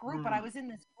in that group, but I was in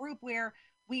this group where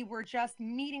we were just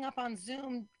meeting up on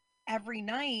Zoom every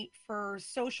night for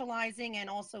socializing and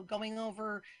also going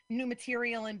over new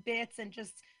material and bits and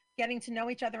just getting to know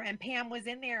each other. And Pam was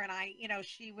in there, and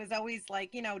she was always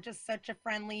like, just such a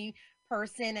friendly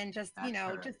person and just,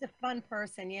 just a fun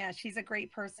person. Yeah, she's a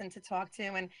great person to talk to.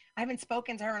 And I haven't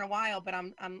spoken to her in a while, but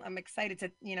I'm excited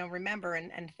to, remember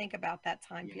and think about that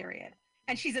time period.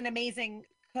 And she's an amazing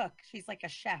cook. She's like a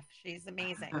chef. She's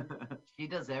amazing. She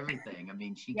does everything. I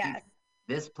mean, she keeps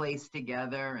this place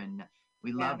together, and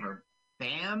we love her.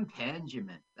 Pam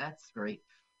Benjamin. That's great.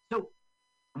 So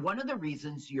one of the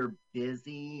reasons you're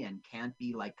busy and can't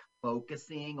be like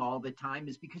focusing all the time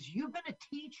is because you've been a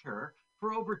teacher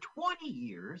for over 20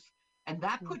 years, and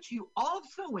that puts you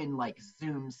also in like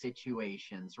Zoom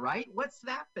situations, right? What's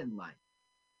that been like?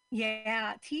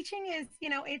 Yeah, teaching is,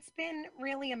 it's been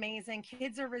really amazing.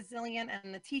 Kids are resilient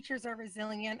and the teachers are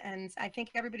resilient, and I think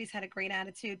everybody's had a great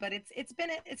attitude, but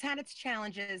it's had its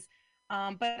challenges.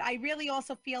 But I really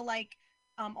also feel like,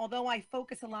 although I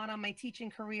focus a lot on my teaching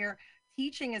career,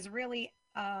 teaching has really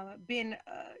been,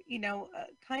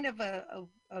 kind of a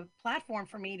platform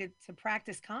for me to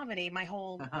practice comedy my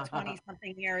whole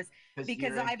 20-something years,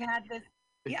 because I've had this.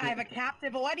 Yeah, I have a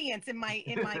captive audience in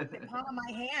the palm of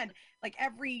my hand. Like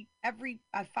every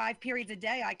 5 periods a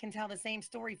day, I can tell the same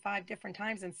story 5 different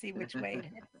times and see which way it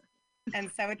hits.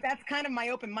 And so that's kind of my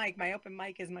open mic. My open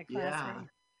mic is my classroom.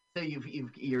 So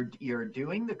you're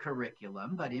doing the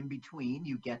curriculum, but in between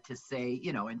you get to say,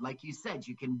 and like you said,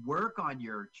 you can work on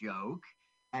your joke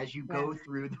as you go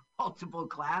through the multiple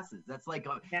classes. That's like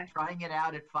trying it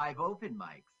out at 5 open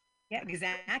mics. Yeah,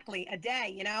 exactly. A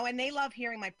day, and they love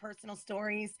hearing my personal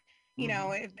stories,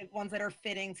 if the ones that are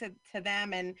fitting to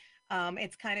them. And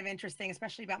it's kind of interesting,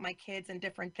 especially about my kids and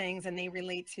different things. And they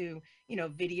relate to,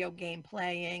 video game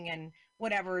playing and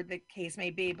whatever the case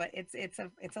may be. But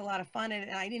it's a lot of fun,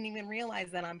 and I didn't even realize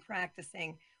that I'm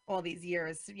practicing all these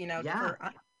years. Yeah.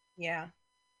 Yeah.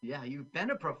 Yeah, you've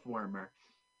been a performer.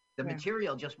 The Yeah.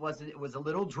 material just wasn't, it was a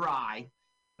little dry,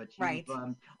 but you've, Right.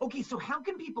 Okay, so how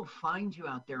can people find you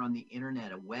out there on the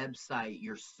internet, a website,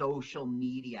 your social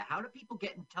media? How do people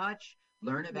get in touch,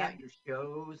 learn about your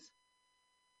shows?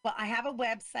 Well, I have a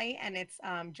website, and it's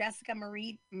Jessica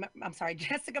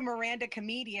Miranda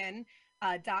Comedian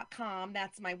 .com.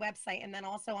 That's my website. And then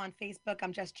also on Facebook,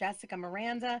 I'm just Jessica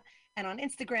Miranda. And on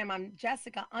Instagram, I'm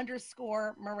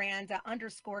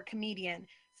Jessica_Miranda_comedian.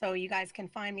 So you guys can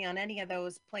find me on any of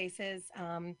those places.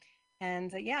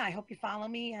 Yeah, I hope you follow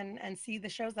me and see the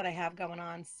shows that I have going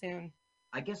on soon.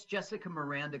 I guess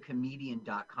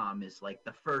JessicaMirandaComedian.com is like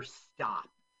the first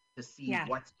stop to see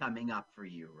what's coming up for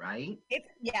you, right?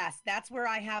 Yes, that's where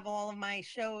I have all of my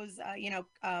shows,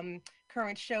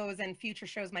 current shows and future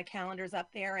shows. My calendar's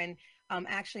up there, and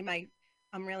actually,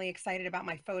 I'm really excited about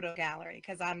my photo gallery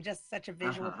because I'm just such a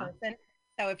visual person.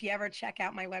 So if you ever check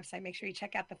out my website, make sure you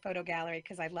check out the photo gallery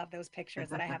because I love those pictures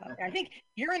that I have up there. I think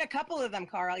you're in a couple of them,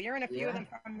 Carl. You're in a few of them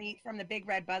from the Big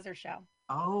Red Buzzer show.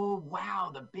 Oh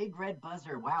wow, the Big Red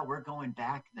Buzzer! Wow, we're going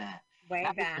back then.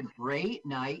 That was a great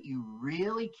night. You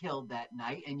really killed that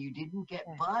night, and you didn't get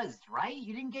buzzed, right?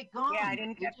 You didn't get gone. Yeah, I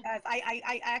didn't get buzzed.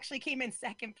 I actually came in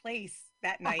second place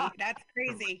that night. That's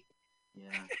crazy.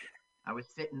 Yeah, I was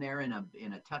sitting there in a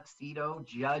tuxedo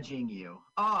judging you.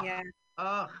 Oh, yeah.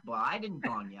 Oh, well, I didn't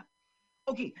gong you.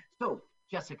 Okay, so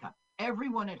Jessica,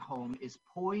 everyone at home is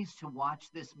poised to watch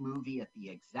this movie at the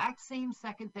exact same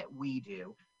second that we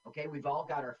do. Okay, we've all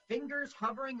got our fingers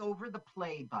hovering over the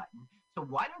play button. So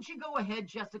why don't you go ahead,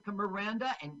 Jessica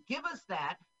Miranda, and give us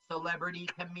that celebrity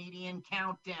comedian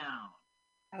countdown.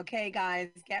 Okay, guys,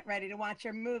 get ready to watch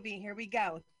your movie. Here we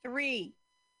go. 3,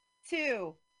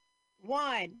 2,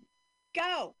 1,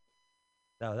 go.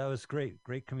 Oh, that was great.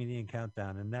 Great comedian countdown. And now